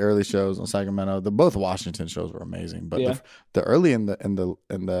Saturday early shows on Sacramento. Both Washington shows were amazing, but the early and the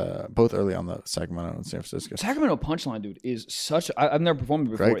both early on the Sacramento and San Francisco. Sacramento Punchline, dude, is such. I've never performed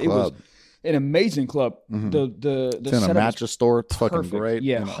it before. Great club. It was an amazing club. Mm-hmm. The it's in a mattress store. It's fucking great.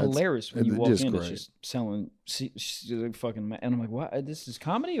 Yeah, hilarious when you walk in. Great. It's just selling fucking. And I'm like, what? This is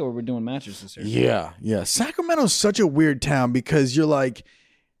comedy, or we're doing mattresses here? Yeah. Sacramento's such a weird town because you're like,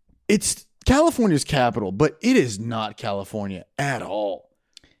 it's California's capital, but it is not California at all.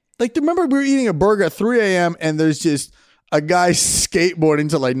 Like, remember we were eating a burger at 3 a.m. and there's just a guy skateboarding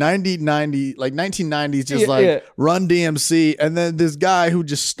to like 1990s, just Run DMC. And then this guy who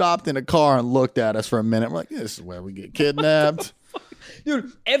just stopped in a car and looked at us for a minute. We're like, this is where we get kidnapped. Dude,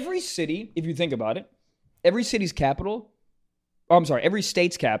 every city, if you think about it, every state's capital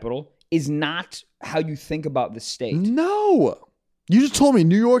is not how you think about the state. No. You just told me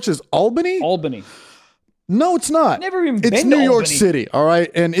New York's is Albany? Albany. No, it's not. Never even It's been New to York Albany. City, all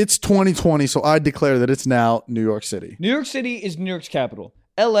right? And it's 2020, so I declare that it's now New York City. New York City is New York's capital.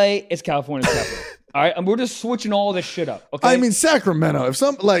 LA is California's capital. All right? And we're just switching all this shit up, okay? I mean, Sacramento,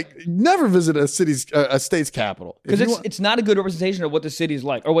 never visit a state's capital. Because it's not a good representation of what the city is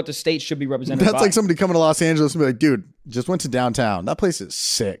like or what the state should be represented by. That's like somebody coming to Los Angeles and be like, dude, just went to downtown. That place is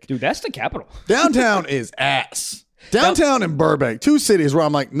sick. Dude, that's the capital. Downtown is ass. Downtown and Burbank, two cities where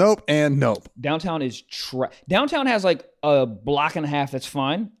I'm like, nope and nope. Downtown is downtown has like a block and a half that's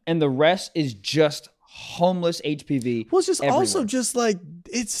fine, and the rest is just homeless HPV. Well, it's just everywhere. also just like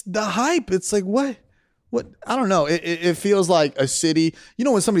it's the hype. It's like what I don't know. It feels like a city. You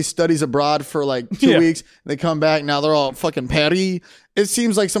know when somebody studies abroad for like 2 weeks, they come back, now they're all fucking Paris. It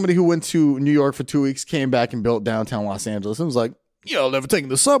seems like somebody who went to New York for 2 weeks came back and built downtown Los Angeles. It was like, y'all never taken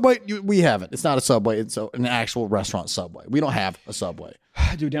the subway? We haven't. It's not a subway. It's an actual restaurant subway. We don't have a subway.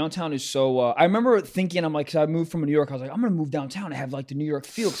 Dude, downtown is so... I remember thinking, I'm like, because I moved from New York, I was like, I'm going to move downtown and have like the New York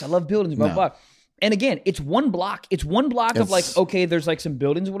feel because I love buildings, blah, blah. And again, it's one block. It's one block of like, okay, there's like some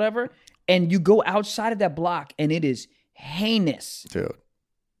buildings or whatever. And you go outside of that block and it is heinous. Dude.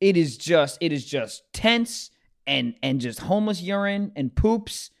 It is just tense and just homeless urine and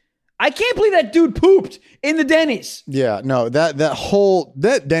poops. I can't believe that dude pooped in the Denny's. Yeah, no,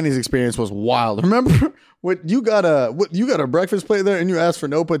 that Denny's experience was wild. Remember what you got a breakfast plate there and you asked for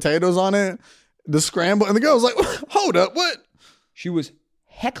no potatoes on it? The scramble, and the girl was like, hold up, what? She was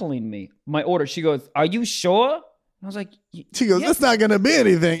heckling me my order. She goes, "Are you sure?" And I was like, she goes, "That's not gonna be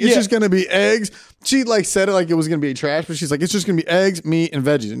anything. It's just gonna be eggs." She like said it like it was gonna be trash, but she's like, "It's just gonna be eggs, meat, and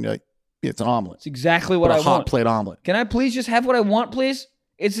veggies." And you're like, yeah, "It's an omelet. It's exactly what I want. A hot plate omelet. Can I please just have what I want, please?"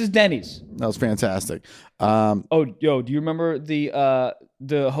 It's his Denny's. That was fantastic. Do you remember the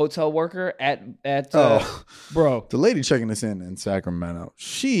hotel worker at bro? The lady checking us in Sacramento.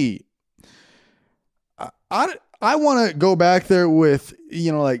 I want to go back there with,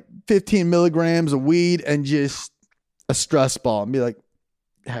 like 15 milligrams of weed and just a stress ball and be like,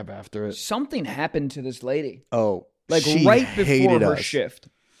 have after it. Something happened to this lady. Oh, like right before her shift.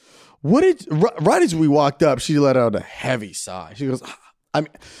 Right as we walked up, she let out a heavy sigh. She goes,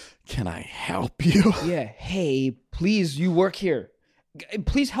 can I help you? Yeah. Hey, please, you work here.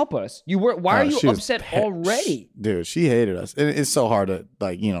 Please help us. You work. Why are you upset already? Dude, she hated us. And it's so hard to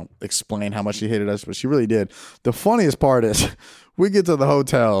explain how much she hated us, but she really did. The funniest part is we get to the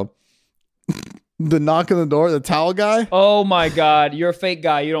hotel, the knock on the door, the towel guy. Oh my God. You're a fake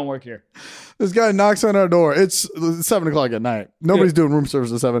guy. You don't work here. This guy knocks on our door. It's 7:00 at night. Nobody's doing room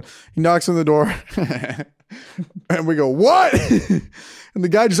service at 7. He knocks on the door and we go, what? And the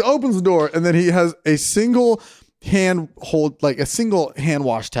guy just opens the door and then he has a single hand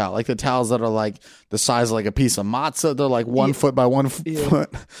wash towel, like the towels that are like the size of like a piece of matzah. They're like 1 foot by 1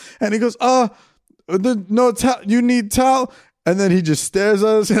 foot. And he goes, no towel. You need towel. And then he just stares at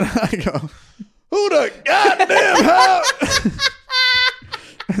us and I go, who the goddamn hell?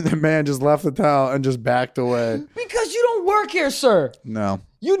 And the man just left the towel and just backed away. Because you don't work here, sir. No.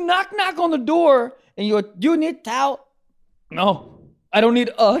 You knock on the door and you need towel. No, I don't need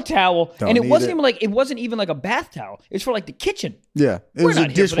a towel. And it wasn't even like a bath towel. It's for like the kitchen. Yeah. It was a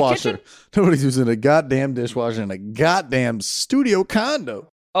dishwasher. Nobody's using a goddamn dishwasher in a goddamn studio condo.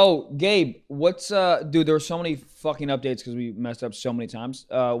 Oh, Gabe, what's dude, there were so many fucking updates because we messed up so many times.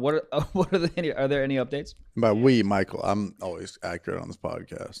 What are there any updates? By we, Michael, I'm always accurate on this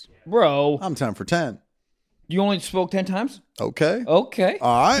podcast. Bro. I'm 10 for 10. You only spoke 10 times? Okay. All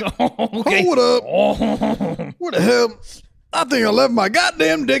right. Okay. Hold up. What the hell? I think I left my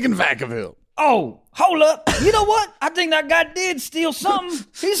goddamn dick in Vacaville. Oh, hold up. You know what? I think that guy did steal something.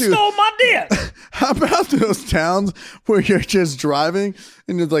 He stole my dick. How about those towns where you're just driving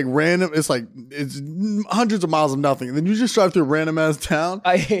and it's like random, it's hundreds of miles of nothing. And then you just drive through a random ass town.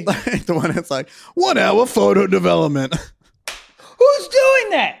 I hate like the one that's like 1 hour photo development. Who's doing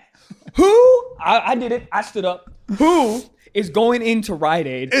that? Who? I did it. I stood up. Who is going into Rite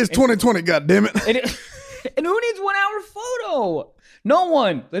Aid? It's 2020, goddammit. And who needs 1 hour photo? No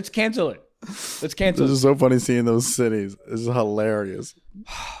one. Let's cancel it. This is so funny seeing those cities. This is hilarious.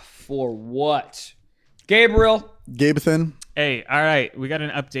 For what? Gabriel. Gabathan. Hey, all right. We got an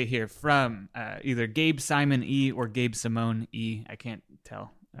update here from either Gabe Simon E or Gabe Simone E. I can't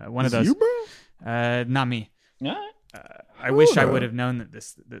tell. One of those. You, bro? Not me. Yeah. I wish I would have known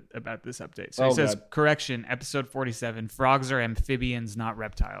about this update. So it says, God. Correction, episode 47, frogs are amphibians, not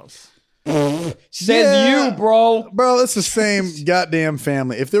reptiles. Says you, bro. Bro, it's the same goddamn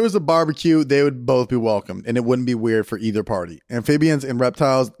family. If there was a barbecue, they would both be welcomed, and it wouldn't be weird for either party. Amphibians and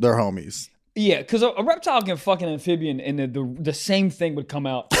reptiles, they're homies. Yeah, because a reptile can fuck an amphibian, and the same thing would come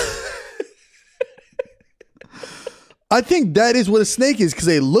out. I think that is what a snake is, because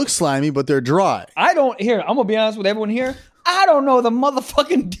they look slimy, but they're dry. I'm gonna be honest with everyone here. I don't know the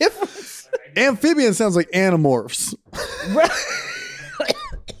motherfucking difference. Amphibian sounds like animorphs.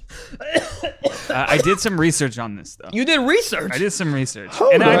 I did some research on this, though. You did research? I did some research.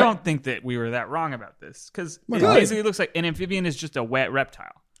 Hold and up. I don't think that we were that wrong about this. Because it basically looks like an amphibian is just a wet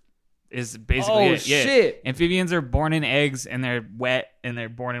reptile. Is basically it. Yeah. Shit. Amphibians are born in eggs, and they're wet, and they're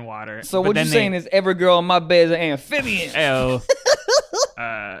born in water. So what you're saying is every girl in my bed is an amphibian.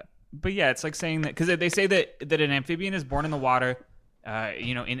 But yeah, it's like saying that because they say that an amphibian is born in the water,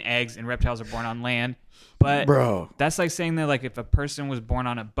 in eggs, and reptiles are born on land. But bro, that's like saying that like if a person was born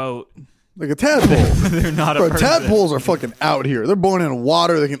on a boat, like a tadpole, they're not bro, a person. tadpoles are fucking out here. They're born in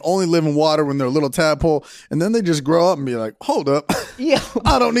water. They can only live in water when they're a little tadpole, and then they just grow up and be like, hold up,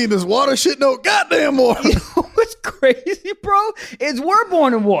 I don't need this water shit no goddamn more. What's crazy, bro, is we're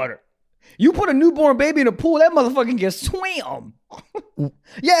born in water. You put a newborn baby in a pool, that motherfucker can swim.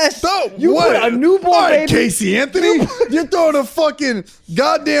 Yes. No, you what? Put a newborn baby. Casey Anthony, you're throwing a fucking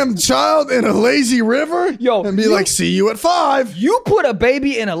goddamn child in a lazy river and be like, see you at 5. You put a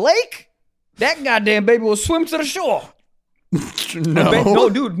baby in a lake, that goddamn baby will swim to the shore. No,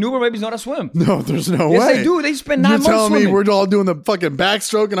 dude, newborn babies know how to swim. No, there's no way. Yes, they do. They spend 9 months swimming. You're telling me we're all doing the fucking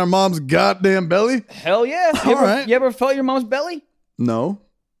backstroke in our mom's goddamn belly? Hell yeah. You ever felt your mom's belly? No.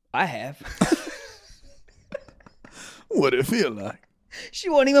 I have. What'd it feel like? She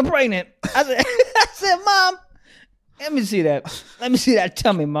wasn't even pregnant. I said, Mom, let me see that. Let me see that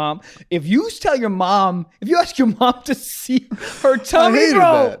tummy, Mom. If you ask your mom to see her tummy,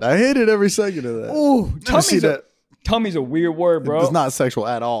 I hated every second of that. Ooh, tummy's a weird word, bro. It's not sexual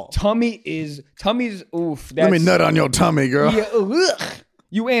at all. Tummy's oof. Let me nut on your tummy, girl. Yeah, ugh.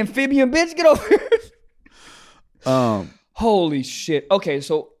 You amphibian bitch, get over here. Holy shit. Okay,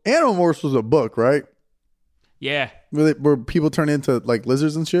 so Animorphs was a book, right? Yeah. Where people turn into like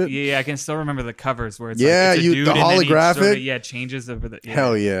lizards and shit? Yeah, I can still remember the covers where it's the holographic sort of, changes over the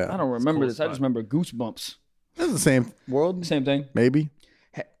Hell yeah. I don't remember this. I just remember Goosebumps. That's the same world. Same thing. Maybe.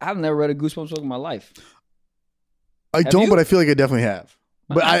 I've never read a Goosebumps book in my life. I don't, but I feel like I definitely have.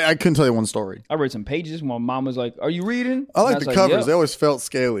 But I couldn't tell you one story. I read some pages. My mom was like, "Are you reading?" I like the covers. Yep. They always felt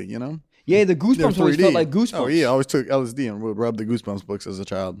scaly, you know? Yeah, the Goosebumps always felt like Goosebumps. Oh yeah, I always took LSD and would rub the Goosebumps books as a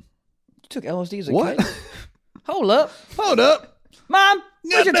child. You took LSD as a kid? Hold up. Mom,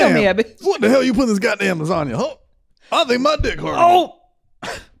 where's your tummy, Abby? What the hell you putting this goddamn lasagna? Oh, I think my dick hurt. Oh,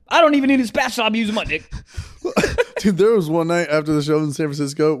 I don't even need a spatula. I'm using my dick. Dude, there was one night after the show in San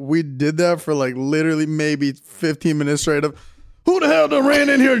Francisco, we did that for like literally maybe 15 minutes straight up. Who the hell done ran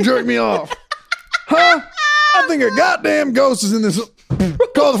in here and jerked me off? Huh? I think a goddamn ghost is in this.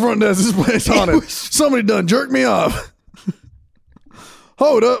 Call the front desk. This place haunted. Somebody done jerked me off.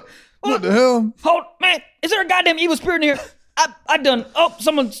 Hold up. What the hell? Man, is there a goddamn evil spirit in here? I done. Oh,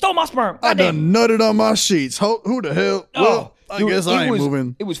 someone stole my sperm. I done nutted on my sheets. Who the hell? Well, I guess I ain't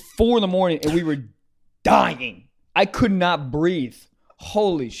moving. It was 4 a.m. and we were dying. I could not breathe.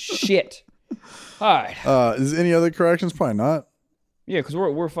 Holy shit. All right. Is any other corrections? Probably not. Yeah, because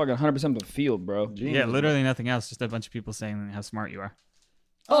we're fucking 100% the field, bro. Jeez. Yeah, literally nothing else. Just a bunch of people saying how smart you are.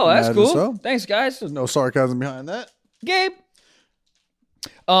 Oh, that's cool. So. Thanks, guys. There's no sarcasm behind that. Gabe.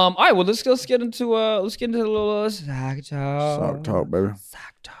 All right, well, let's get into a little sock talk. Sock talk, baby.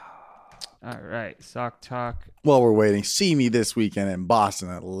 Sock talk. All right, sock talk. While we're waiting, see me this weekend in Boston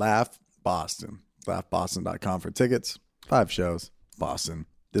at Laugh Boston. LaughBoston.com for tickets. 5 shows. Boston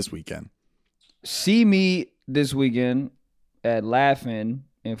this weekend. See me this weekend at Laugh-In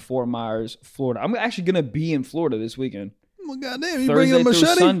in Fort Myers, Florida. I'm actually gonna be in Florida this weekend. Well, goddamn, you Thursday bring a machete?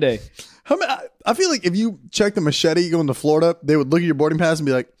 through Sunday. I feel like if you check the machete going to Florida, they would look at your boarding pass and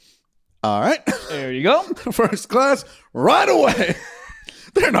be like, all right. There you go. First class, right away.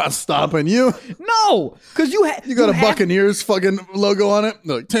 They're not stopping you. No, because you got a Buccaneers fucking logo on it.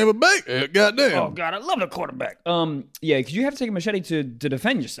 They're like, Tampa Bay. Yeah, goddamn. Oh, God, I love the quarterback. Yeah, because you have to take a machete to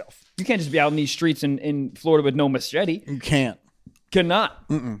defend yourself. You can't just be out in these streets in Florida with no machete. You can't. Cannot.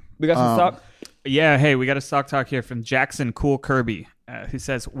 We got some stock. Yeah, hey, we got a stock talk here from Jackson Cool Kirby, who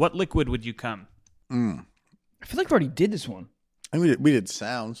says, "What liquid would you come?" I feel like we already did this one. I mean, we did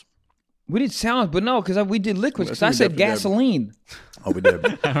sounds. We did sounds, but no, because we did liquids. Because I said gasoline. Oh, we did.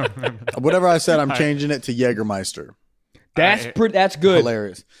 I don't remember that. Whatever I said, I'm changing it to Jägermeister. That's good.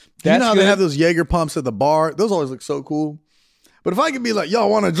 Hilarious. You know how they have those Jaeger pumps at the bar? Those always look so cool. But if I could be like, y'all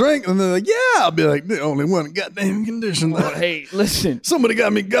want a drink? And they're like, yeah. I'll be like, the only one goddamn condition. Well, hey, listen. Somebody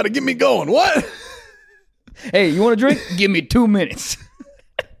got to get me going. What? Hey, you want a drink? Give me 2 minutes.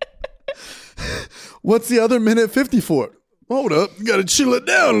 What's the other minute 50 for? Hold up. You got to chill it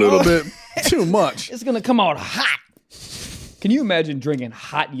down a little bit. Too much. It's going to come out hot. Can you imagine drinking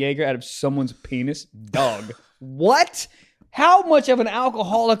hot Jaeger out of someone's penis? Dog. What? How much of an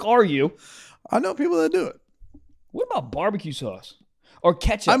alcoholic are you? I know people that do it. What about barbecue sauce? Or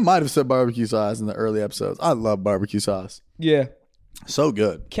ketchup? I might have said barbecue sauce in the early episodes. I love barbecue sauce. Yeah. So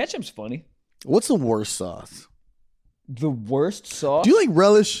good. Ketchup's funny. What's the worst sauce? The worst sauce? Do you like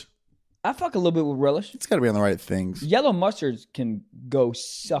relish? I fuck a little bit with relish. It's got to be on the right things. Yellow mustards can go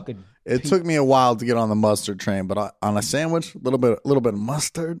sucking. It took me a while to get on the mustard train, but on a sandwich, a little bit of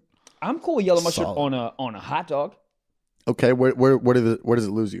mustard. I'm cool with yellow mustard on a hot dog. Okay, where does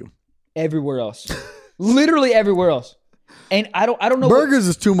it lose you? Everywhere else, literally everywhere else. And I don't know. Burgers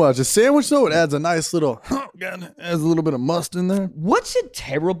is too much. A sandwich though, it adds a nice little, adds a little bit of must in there. What's a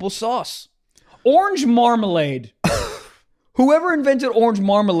terrible sauce? Orange marmalade. Whoever invented orange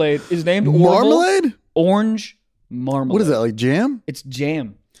marmalade is named Marmalade? Orange marmalade. What is that, like jam? It's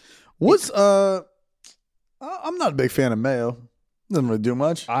jam. What's I'm not a big fan of mayo. Doesn't really do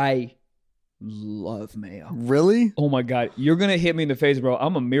much. I love mayo. Really? Oh my God. You're going to hit me in the face, bro.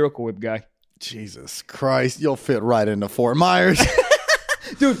 I'm a Miracle Whip guy. Jesus Christ. You'll fit right into Fort Myers.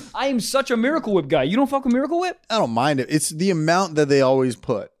 Dude, I am such a Miracle Whip guy. You don't fuck with Miracle Whip? I don't mind it. It's the amount that they always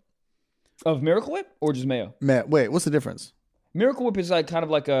put. Of Miracle Whip or just mayo? Man, wait, what's the difference? Miracle Whip is like kind of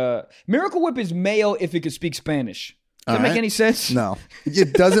like a... Miracle Whip is mayo if it could speak Spanish. Does that make any sense? No.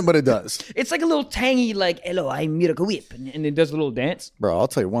 It doesn't, but it does. It's like a little tangy, like, hello, I'm Miracle Whip. And it does a little dance. Bro, I'll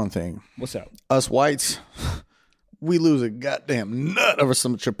tell you one thing. What's up? Us whites, we lose a goddamn nut over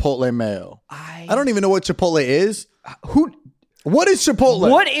some Chipotle mayo. I don't even know what Chipotle is. What is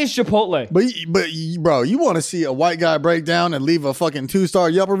Chipotle? What is Chipotle? But bro, you want to see a white guy break down and leave a fucking 2-star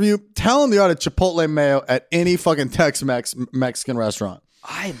Yelp review? Tell him they order Chipotle mayo at any fucking Tex-Mex Mexican restaurant.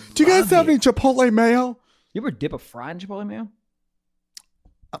 Do you guys have any Chipotle mayo? You ever dip a fry in Chipotle mayo?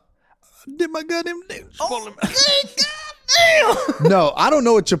 Dip my goddamn Chipotle mayo. No, I don't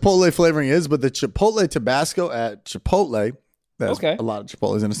know what Chipotle flavoring is, but the Chipotle Tabasco at Chipotle, that's a lot of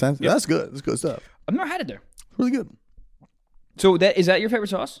Chipotles in a sense. Yep. That's good. That's good stuff. I've never had it there. Really good. So is that your favorite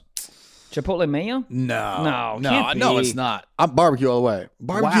sauce? Chipotle mayo? No, it's not. I'm barbecue all the way.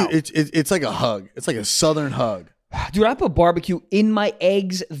 Barbecue, it's like a hug. It's like a southern hug. Dude, I put barbecue in my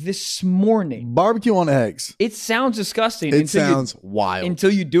eggs this morning. Barbecue on eggs. It sounds disgusting. It sounds wild.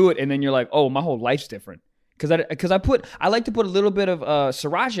 Until you do it, and then you're like, oh, my whole life's different. Because I like to put a little bit of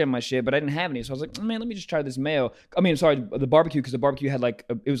sriracha in my shit, but I didn't have any. So I was like, man, let me just try this mayo. I mean, sorry, the barbecue, because the barbecue had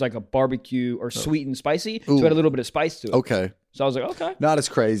it was like a barbecue or sweet and spicy. So it had a little bit of spice to it. Okay. So I was like, okay. Not as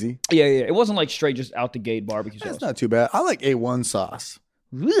crazy. Yeah. It wasn't like straight just out the gate barbecue sauce. That's not too bad. I like A1 sauce.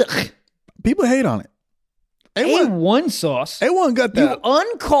 Ugh. People hate on it. A1 sauce. A1 got that. You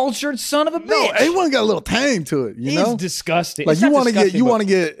uncultured son of a bitch. No, A1 got a little tang to it. You know, it's disgusting. Like you want to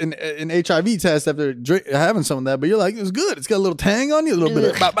get an HIV test after having some of that, but you're like, it's good. It's got a little tang on you, a little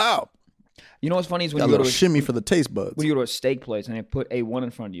bit of bow bow. You know what's funny is when got you a go little shimmy for the taste buds. When you go to a steak place and they put A1 in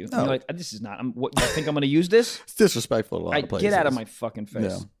front of you, and you're like, this is not. What you think I'm going to use this? It's disrespectful to a lot of places. Get out of my fucking face.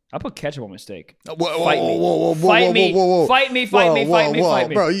 Yeah. I put ketchup on my steak. Fight me.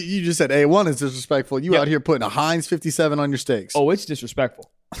 Bro, you just said A1 is disrespectful. You out here putting a Heinz 57 on your steaks. Oh, it's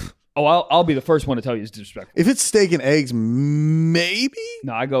disrespectful. I'll be the first one to tell you it's disrespectful. If it's steak and eggs, maybe?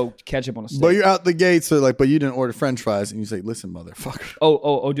 No, I go ketchup on a steak. But you're out the gate, so but you didn't order French fries, and you say, listen, motherfucker.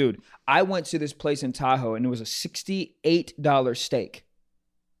 Oh, dude. I went to this place in Tahoe, and it was a $68 steak.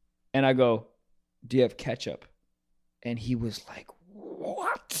 And I go, do you have ketchup? And he was like,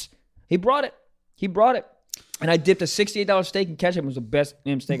 what? He brought it. And I dipped a $68 steak in ketchup. It was the best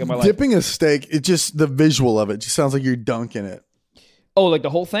steak of my life. Dipping a steak, it just, the visual of it just sounds like you're dunking it. Oh, like the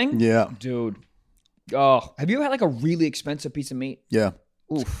whole thing? Yeah. Dude. Oh, have you ever had like a really expensive piece of meat? Yeah.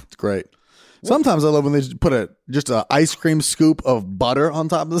 Oof. It's great. Sometimes I love when they just put just an ice cream scoop of butter on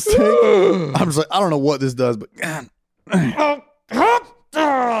top of the steak. I'm just like, I don't know what this does, but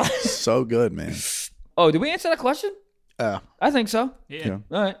so good, man. Oh, did we answer that question? Yeah. I think so. Yeah.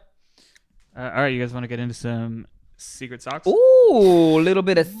 All right. All right, you guys want to get into some secret socks? Ooh, a little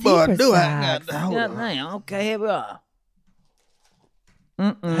bit of secret socks. Okay, here we are.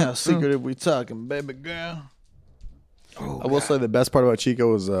 How secretive we talking, baby girl? I will say the best part about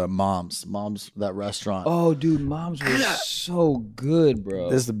Chico was Mom's, that restaurant. Oh, dude, Mom's was so good, bro.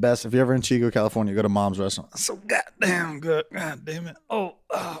 This is the best. If you're ever in Chico, California, go to Mom's restaurant. It's so goddamn good. God damn it.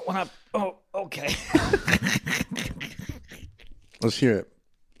 Okay. Let's hear it.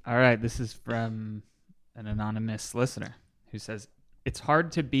 All right, this is from an anonymous listener who says, it's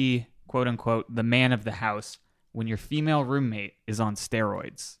hard to be, quote unquote, the man of the house when your female roommate is on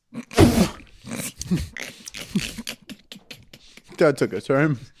steroids. That took a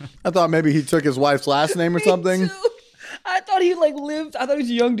turn. I thought maybe he took his wife's last name or something. I thought he lived. I thought he was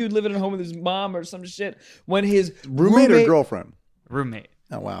a young dude living at home with his mom or some shit. When his roommate or girlfriend? Roommate.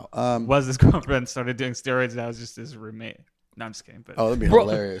 Oh wow. Was his girlfriend, started doing steroids, and I was just his roommate. No, I'm just kidding. But that'd be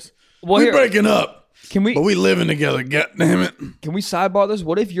hilarious. Well, we're breaking up. But we living together. God damn it. Can we sidebar this?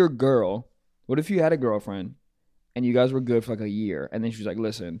 What if you had a girlfriend and you guys were good for like a year, and then she was like,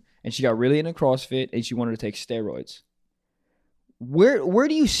 listen, and she got really into CrossFit and she wanted to take steroids. Where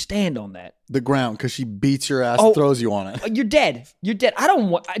do you stand on that? The ground, because she beats your ass, throws you on it. You're dead. You're dead. I don't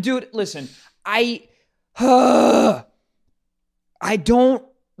want, dude. Listen, I don't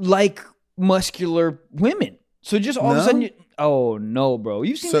like muscular women. So just all of a sudden, oh no, bro.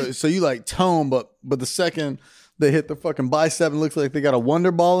 You've seen so you like tone, but the second they hit the fucking bicep and looks like they got a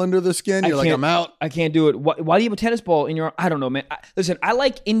Wonder Ball under their skin, you're like, I'm out. I can't do it. Why do you have a tennis ball in your? I don't know, man. Listen, I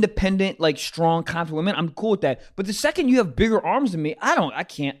like independent, like strong, confident women. I'm cool with that. But the second you have bigger arms than me, I don't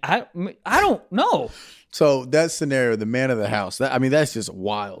know. So that scenario, the man of the house. That's just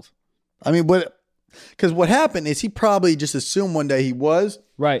wild. Because what happened is he probably just assumed one day he was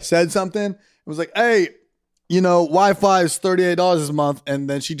right. Said something. It was like, hey, Wi-Fi is $38 this month, and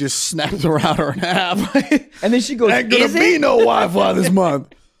then she just snapped around her in half. And then she goes, ain't gonna be no Wi-Fi this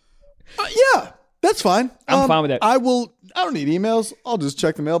month. Yeah, that's fine. I'm fine with that. I don't need emails. I'll just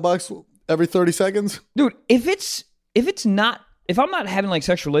check the mailbox every 30 seconds. Dude, if I'm not having like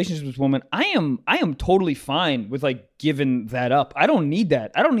sexual relationships with women, I am totally fine with like giving that up. I don't need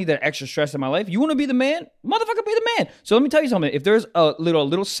that. I don't need that extra stress in my life. You want to be the man? Motherfucker, be the man. So let me tell you something. If there's a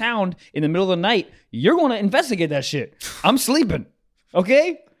little sound in the middle of the night, you're going to investigate that shit. I'm sleeping.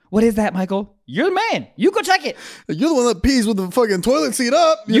 Okay? What is that, Michael? You're the man. You go check it. You're the one that pees with the fucking toilet seat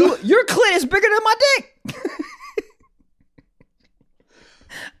up. Your clit is bigger than my dick.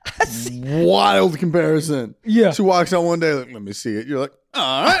 Wild comparison. Yeah. She walks out one day, like, let me see it. You're like,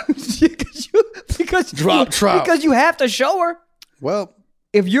 all right. because drop trout. Because you have to show her. Well,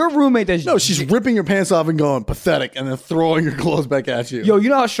 if your roommate does, no, she's ripping your pants off and going pathetic, and then throwing your clothes back at you. Yo, you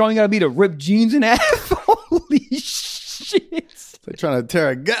know how strong you gotta be to rip jeans in half? Holy shit! It's like trying to tear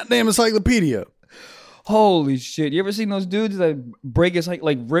a goddamn encyclopedia. Holy shit! You ever seen those dudes that break his like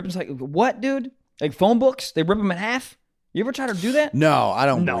rip his what, dude? Like phone books? They rip them in half. You ever try to do that? No, I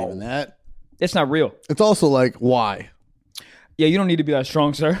don't believe in that. It's not real. It's also like, why? Yeah, you don't need to be that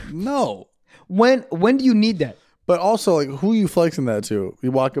strong, sir. No. When do you need that? But also, like, who are you flexing that to?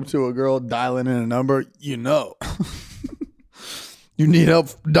 You walk up to a girl, dialing in a number, You need help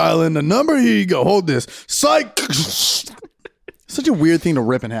dialing the number? Here you go. Hold this. Psych! Such a weird thing to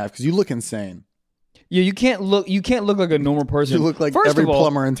rip in half because you look insane. Yeah, you can't look like a normal person. You look like every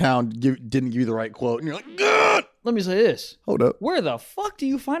plumber in town didn't give you the right quote. And you're like, God! Let me say this. Hold up. Where the fuck do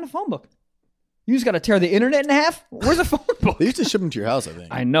you find a phone book? You just got to tear the internet in half? Where's a phone book? They used to ship them to your house, I think.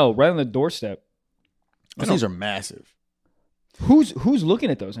 I know, right on the doorstep. Those things are massive. Who's looking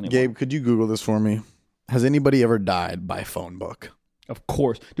at those anymore? Gabe, could you Google this for me? Has anybody ever died by phone book? Of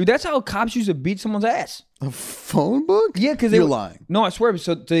course. Dude, that's how cops used to beat someone's ass. A phone book? Yeah, because you're lying. No, I swear.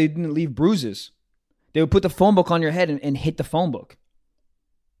 So they didn't leave bruises. They would put the phone book on your head and hit the phone book.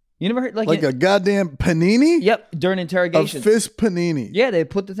 You never heard like a goddamn panini? Yep, during interrogation. A fist panini. Yeah, they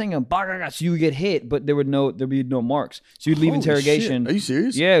put the thing on, so you would get hit, but there'd be no marks. So you'd leave interrogation. Shit. Are you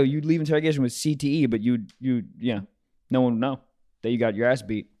serious? Yeah, you'd leave interrogation with CTE, but no one would know that you got your ass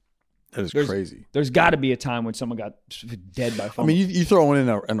beat. That is crazy. There's got to be a time when someone got dead by phone. I mean, you throw one in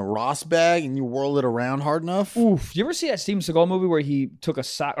a Ross bag and you whirl it around hard enough. Oof! You ever see that Steven Seagal movie where he took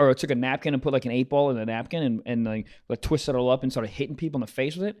a napkin and put like an 8-ball in the napkin and like twisted it all up and started hitting people in the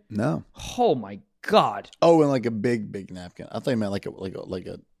face with it? No. Oh my God. Oh, and like a big napkin. I thought you meant like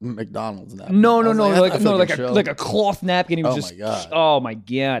a McDonald's napkin. No, like a cloth napkin. He was my God. Oh my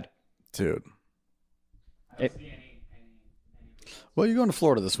God, dude. Well, you're going to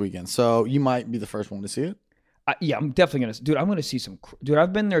Florida this weekend, so you might be the first one to see it. Yeah, I'm definitely gonna. Dude, I'm gonna see some. Dude,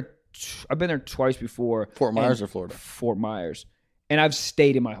 I've been there twice before. Fort Myers or Florida? Fort Myers, and I've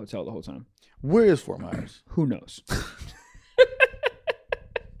stayed in my hotel the whole time. Where is Fort Myers? Who knows?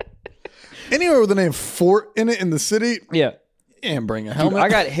 Anywhere with the name Fort in it in the city? Yeah. And bring a helmet. Dude, I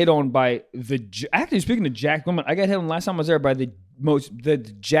got hit on by actually speaking of jacked women, I got hit on last time I was there by the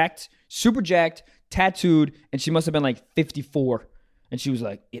super jacked, tattooed, and she must have been like 54. And she was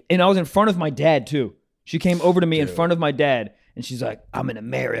like, and I was in front of my dad too. She came over to me in front of my dad, and she's like, "I'm in a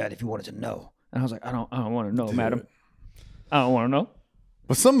Marriott if you wanted to know." And I was like, I don't want to know, madam. I don't want to know.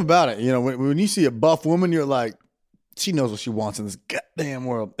 But something about it, when you see a buff woman, you're like, she knows what she wants in this goddamn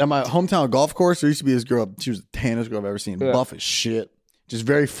world. At my hometown golf course, there used to be this girl. She was the tannest girl I've ever seen. Yeah. Buff as shit. Just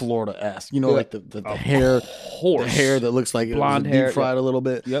very Florida-esque. Like the hair. The hair that looks like blonde it was hair, deep fried a little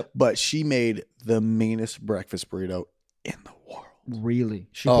bit. Yep. But she made the meanest breakfast burrito in the world. Really?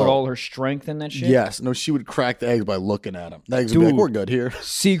 She put all her strength in that shit? Yes. No, she would crack the eggs by looking at them. The eggs would be like, we're good here.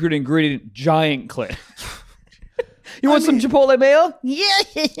 Secret ingredient, giant clit. You want some Chipotle mayo?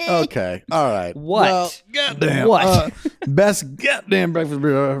 Yeah. Okay. All right. What? Well, goddamn. What? Best goddamn breakfast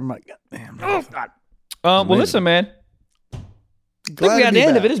burrito ever. My goddamn. Oh, God. Well, listen, man. I think we got the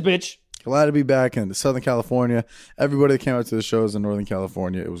end of it, this bitch. Glad to be back in Southern California. Everybody that came out to the shows in Northern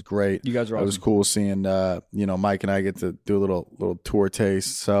California, it was great. You guys are awesome. It was cool seeing, Mike and I get to do a little tour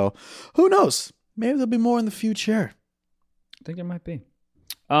taste. So who knows? Maybe there'll be more in the future. I think there might be.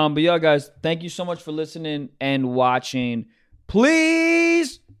 But yeah, guys, thank you so much for listening and watching.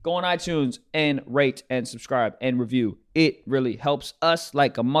 Please go on iTunes and rate and subscribe and review. It really helps us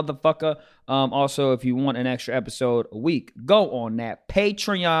like a motherfucker. Also, if you want an extra episode a week, go on that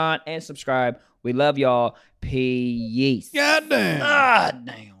Patreon and subscribe. We love y'all. Peace. Goddamn.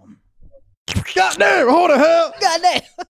 Goddamn. Goddamn. Hold the hell. Goddamn.